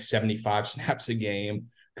playing 75 snaps a game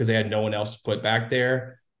because they had no one else to put back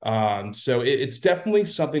there. So it's definitely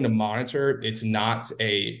something to monitor. It's not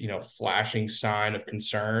a, flashing sign of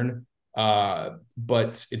concern,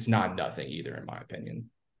 but it's not nothing either, in my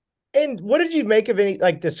opinion. And what did you make of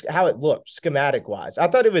this, how it looked schematic wise? I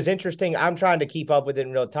thought it was interesting. I'm trying to keep up with it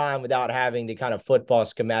in real time without having the kind of football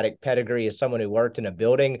schematic pedigree as someone who worked in a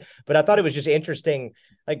building. But I thought it was just interesting,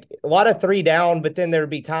 like a lot of 3 down, but then there would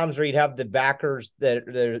be times where you'd have the backers that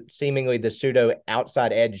they're seemingly the pseudo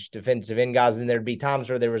outside edge defensive end guys. And there'd be times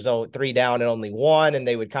where there was 3 down and only 1, and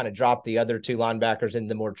they would kind of drop the other 2 linebackers in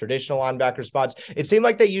the more traditional linebacker spots. It seemed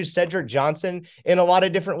like they used Cedric Johnson in a lot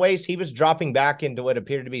of different ways. He was dropping back into what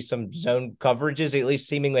appeared to be some zone coverages, at least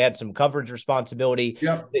seemingly had some coverage responsibility.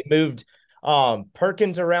 Yep. They moved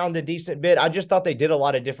Perkins around a decent bit. I just thought they did a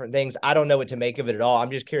lot of different things. I don't know what to make of it at all.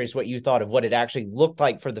 I'm just curious what you thought of what it actually looked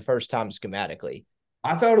like for the first time schematically.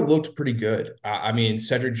 I thought it looked pretty good.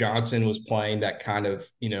 Cedric Johnson was playing that kind of,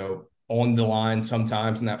 on the line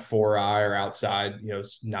sometimes in that 4-eye or outside,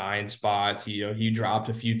 9 spots. He dropped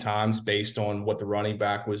a few times based on what the running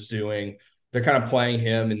back was doing. They're kind of playing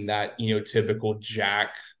him in that, typical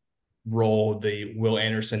jack role, the Will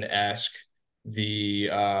Anderson-esque, think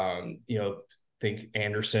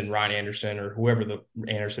Ryan Anderson, or whoever the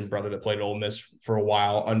Anderson brother that played at Ole Miss for a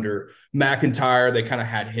while under McIntyre. They kind of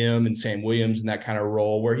had him and Sam Williams in that kind of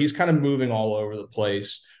role where he's kind of moving all over the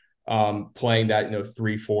place, playing that,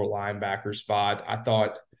 3-4 linebacker spot. I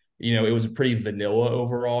thought, it was pretty vanilla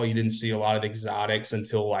overall. You didn't see a lot of exotics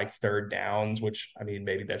until like 3rd downs, which,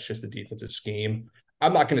 maybe that's just the defensive scheme.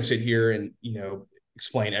 I'm not going to sit here and,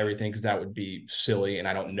 explain everything because that would be silly, and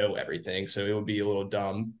I don't know everything, so it would be a little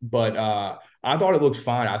dumb. But I thought it looked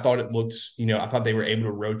fine. I thought it looked, I thought they were able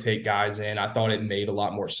to rotate guys in. I thought it made a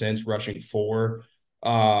lot more sense rushing 4.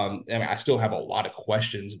 I still have a lot of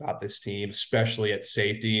questions about this team, especially at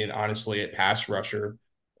safety and honestly at pass rusher.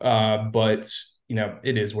 But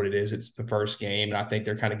it is what it is. It's the first game, and I think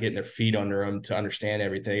they're kind of getting their feet under them to understand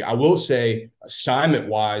everything. I will say,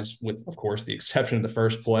 assignment-wise, with, of course, the exception of the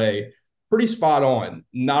first play, pretty spot on.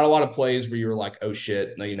 Not a lot of plays where you were like, oh,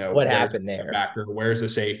 shit, what happened there? Backer, where's the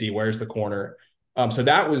safety? Where's the corner? So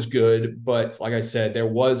that was good. But like I said, there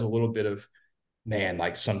was a little bit of, man,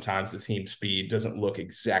 like sometimes the team speed doesn't look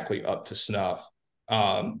exactly up to snuff.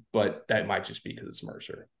 But that might just be because it's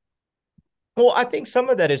Mercer. Well, I think some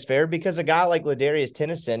of that is fair because a guy like Ladarius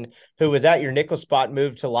Tennyson, who was at your nickel spot,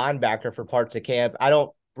 moved to linebacker for parts of camp. I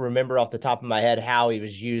don't remember off the top of my head how he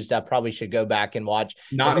was used. I probably should go back and watch.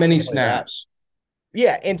 Not many snaps.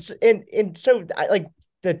 Yeah, and so like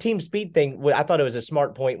the team speed thing, I thought it was a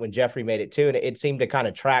smart point when Jeffrey made it too, and it seemed to kind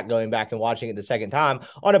of track going back and watching it the second time.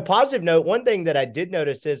 On a positive note, one thing that I did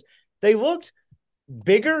notice is they looked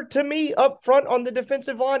bigger to me up front on the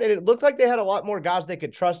defensive line, and it looked like they had a lot more guys they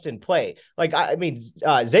could trust and play. Like, I mean,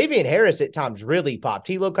 Xavier Harris at times really popped.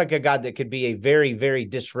 He looked like a guy that could be a very, very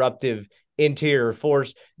disruptive interior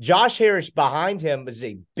force. Josh Harris behind him was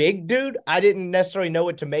a big dude. I didn't necessarily know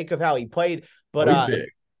what to make of how he played, but he's big.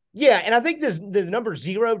 Yeah, and I think the number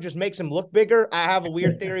 0 just makes him look bigger. I have a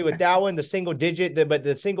weird theory with that one, the single digit, but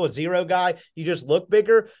the single 0 guy, you just look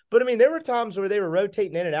bigger. But I mean, there were times where they were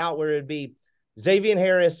rotating in and out where it'd be Xavier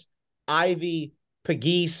Harris, Ivy,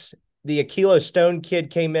 Pegues, the Akilo Stone kid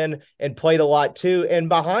came in and played a lot too. And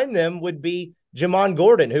behind them would be Jamon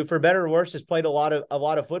Gordon, who for better or worse has played a lot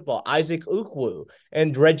of football. Isaac Ukwu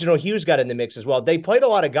and Reginald Hughes got in the mix as well. They played a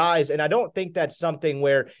lot of guys, and I don't think that's something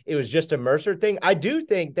where it was just a Mercer thing. I do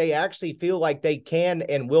think they actually feel like they can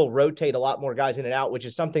and will rotate a lot more guys in and out, which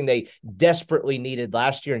is something they desperately needed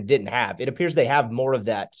last year and didn't have. It appears they have more of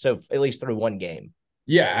that, so at least through one game.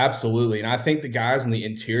 Yeah, absolutely. And I think the guys in the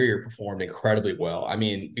interior performed incredibly well. I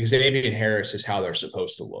mean, Xavier Harris is how they're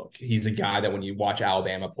supposed to look. He's a guy that when you watch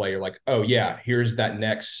Alabama play, you're like, oh, yeah, here's that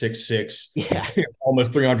next 6'6",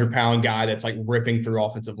 almost 300-pound guy that's like ripping through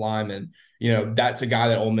offensive linemen. That's a guy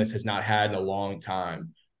that Ole Miss has not had in a long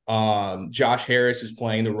time. Josh Harris is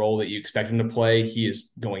playing the role that you expect him to play. He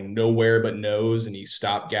is going nowhere but nose, and he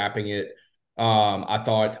stopped gapping it. I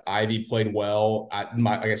thought Ivy played well.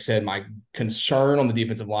 Like I said, my concern on the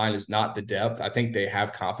defensive line is not the depth. I think they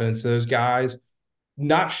have confidence in those guys.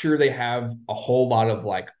 Not sure they have a whole lot of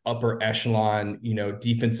like upper echelon,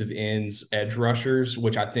 defensive ends, edge rushers,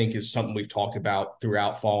 which I think is something we've talked about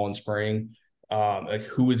throughout fall and spring. Like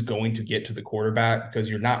who is going to get to the quarterback, because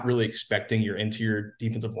you're not really expecting your interior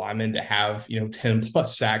defensive linemen to have, 10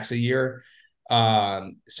 plus sacks a year.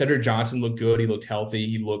 Cedric Johnson looked good. He looked healthy.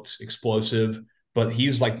 He looked explosive, but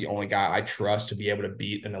he's like the only guy I trust to be able to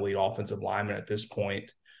beat an elite offensive lineman at this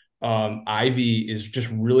point. Ivy is just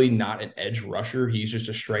really not an edge rusher. He's just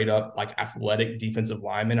a straight up like athletic defensive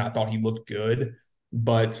lineman. I thought he looked good,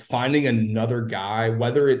 but finding another guy,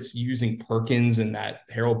 whether it's using Perkins in that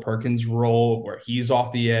Harold Perkins role where he's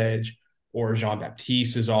off the edge, or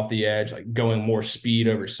Jean-Baptiste is off the edge, like going more speed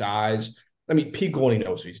over size. I mean, Pete Golding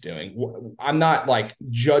knows what he's doing. I'm not like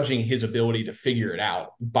judging his ability to figure it out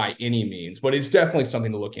by any means, but it's definitely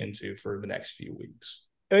something to look into for the next few weeks.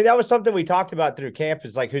 I mean, that was something we talked about through camp,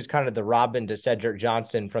 is like who's kind of the Robin to Cedric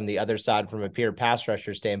Johnson from the other side from a pure pass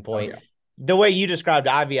rusher standpoint. Oh, yeah. The way you described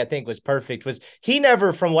Ivy, I think, was perfect. Was he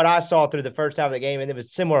never, from what I saw through the first half of the game, and it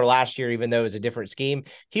was similar last year, even though it was a different scheme,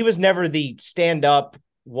 he was never the stand-up,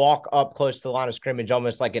 walk up close to the line of scrimmage,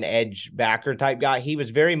 almost like an edge backer type guy. He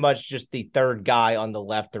was very much just the third guy on the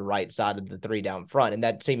left or right side of the three down front. And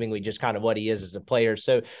that's seemingly just kind of what he is as a player.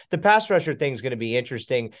 So the pass rusher thing is going to be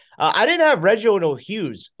interesting. I didn't have Reginald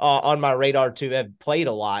Hughes on my radar to have played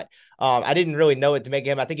a lot. I didn't really know what to make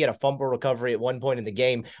of him. I think he had a fumble recovery at one point in the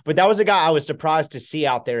game, but that was a guy I was surprised to see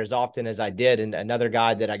out there as often as I did. And another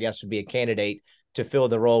guy that I guess would be a candidate to fill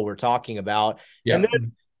the role we're talking about. Yeah. And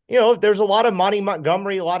then, there's a lot of Monty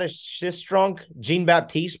Montgomery, a lot of Sistrunk.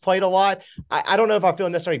 Jean-Baptiste played a lot. I don't know if I feel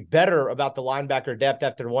necessarily better about the linebacker depth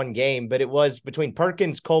after one game, but it was between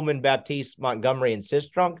Perkins, Coleman, Baptiste, Montgomery, and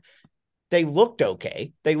Sistrunk. They looked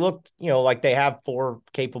okay. They looked, like they have 4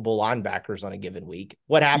 capable linebackers on a given week.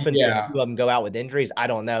 What happens if 2 of them go out with injuries? I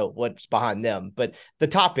don't know what's behind them, but the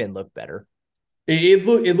top end looked better.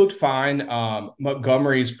 It looked fine.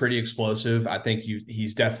 Montgomery is pretty explosive. I think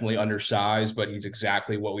he's definitely undersized, but he's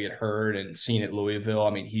exactly what we had heard and seen at Louisville. I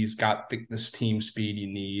mean, he's got this team speed you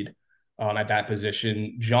need at that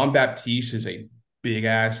position. Jean-Baptiste is a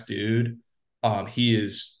big-ass dude. He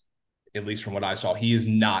is, at least from what I saw, he is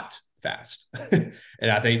not fast.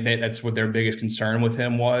 And I think that's what their biggest concern with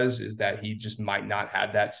him is that he just might not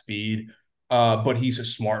have that speed. but he's a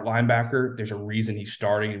smart linebacker. There's a reason he's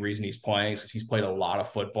starting, the reason he's playing is because he's played a lot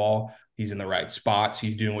of football. He's in the right spots.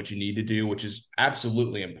 He's doing what you need to do, which is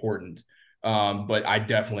absolutely important. But I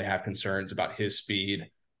definitely have concerns about his speed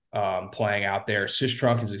playing out there.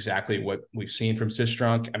 Sistrunk is exactly what we've seen from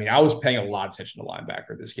Sistrunk. I mean, I was paying a lot of attention to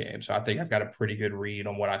linebacker this game, so I think I've got a pretty good read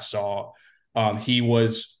on what I saw. He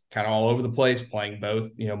was kind of all over the place, playing both,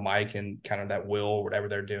 Mike and kind of that will, whatever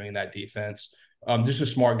they're doing in that defense. Just a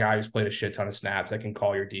smart guy who's played a shit ton of snaps that can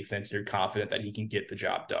call your defense. You're confident that he can get the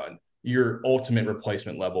job done. Your ultimate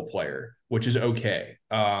replacement level player, which is okay.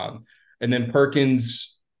 And then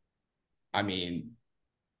Perkins, I mean,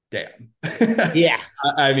 damn. Yeah.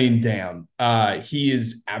 I mean, damn. He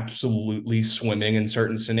is absolutely swimming in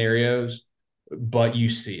certain scenarios, but you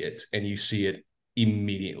see it, and you see it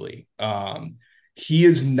immediately. He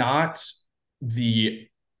is not the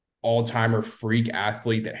all-timer freak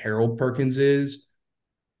athlete that Harold Perkins is,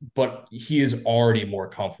 but he is already more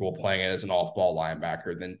comfortable playing it as an off-ball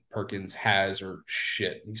linebacker than Perkins has, or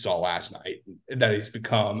shit, you saw last night that he's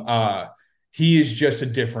become. He is just a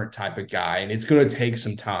different type of guy, and it's going to take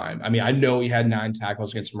some time. I mean, I know he had 9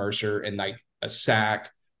 tackles against Mercer and like a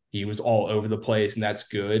sack. He was all over the place, and that's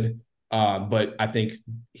good. But I think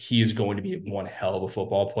he is going to be one hell of a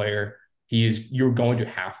football player. You're going to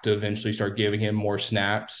have to eventually start giving him more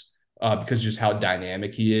snaps because just how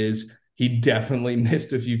dynamic he is. He definitely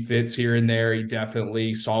missed a few fits here and there. He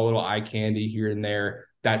definitely saw a little eye candy here and there.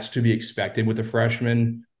 That's to be expected with a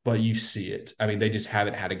freshman, but you see it. I mean, they just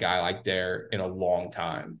haven't had a guy like there in a long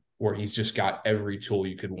time where he's just got every tool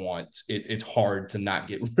you could want. It's hard to not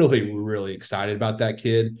get really, really excited about that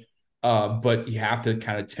kid. But you have to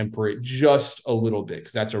kind of temper it just a little bit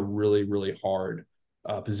because that's a really, really hard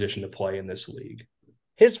position to play in this league.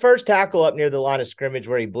 His first tackle up near the line of scrimmage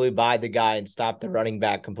where he blew by the guy and stopped the running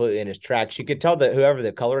back completely in his tracks. You could tell that whoever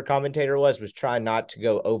the color commentator was trying not to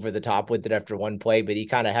go over the top with it after one play, but he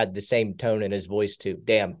kind of had the same tone in his voice too.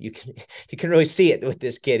 Damn, you can really see it with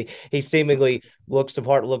this kid. He seemingly looks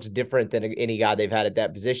different than any guy they've had at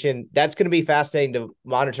that position. That's going to be fascinating to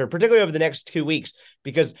monitor, particularly over the next 2 weeks,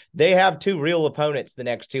 because they have 2 real opponents the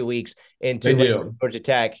next 2 weeks in Georgia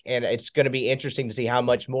Tech. And it's going to be interesting to see how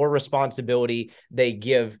much more responsibility they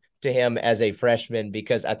give to him as a freshman,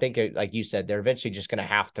 because I think, like you said, they're eventually just going to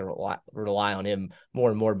have to rely on him more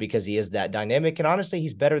and more because he is that dynamic. And honestly,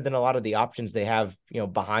 he's better than a lot of the options they have,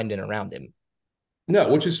 behind and around him. No,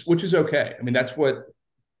 which is okay. I mean, that's what,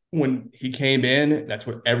 when he came in, that's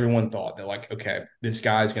what everyone thought. They're like, okay, this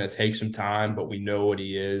guy's going to take some time, but we know what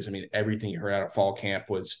he is. I mean, everything you heard out of fall camp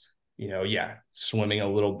was, swimming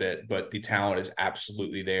a little bit, but the talent is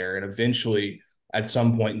absolutely there. And eventually, at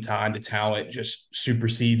some point in time, the talent just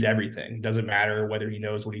supersedes everything. It doesn't matter whether he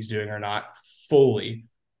knows what he's doing or not fully.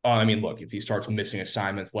 I mean, look, if he starts missing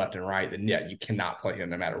assignments left and right, then yeah, you cannot play him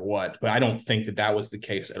no matter what. But I don't think that was the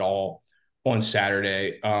case at all on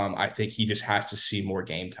Saturday. I think he just has to see more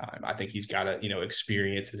game time. I think he's got to,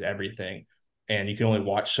 experience is everything. And you can only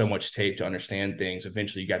watch so much tape to understand things.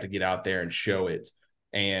 Eventually, you got to get out there and show it.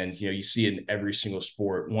 And, you see it in every single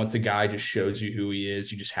sport. Once a guy just shows you who he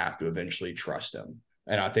is, you just have to eventually trust him.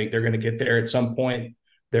 And I think they're going to get there at some point.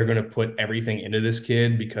 They're going to put everything into this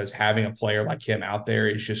kid because having a player like him out there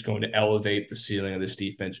is just going to elevate the ceiling of this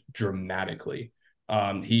defense dramatically.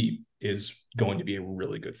 He is going to be a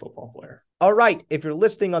really good football player. All right. If you're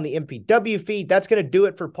listening on the MPW feed, that's going to do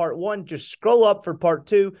it for part 1. Just scroll up for part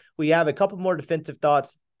 2. We have a couple more defensive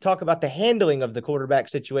thoughts, talk about the handling of the quarterback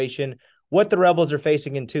situation, what the Rebels are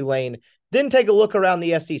facing in Tulane, then take a look around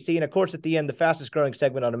the SEC. And of course, at the end, the fastest growing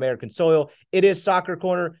segment on American soil, it is Soccer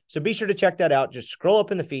Corner. So be sure to check that out. Just scroll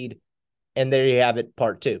up in the feed, and there you have it,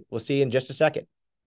 part 2. We'll see you in just a second.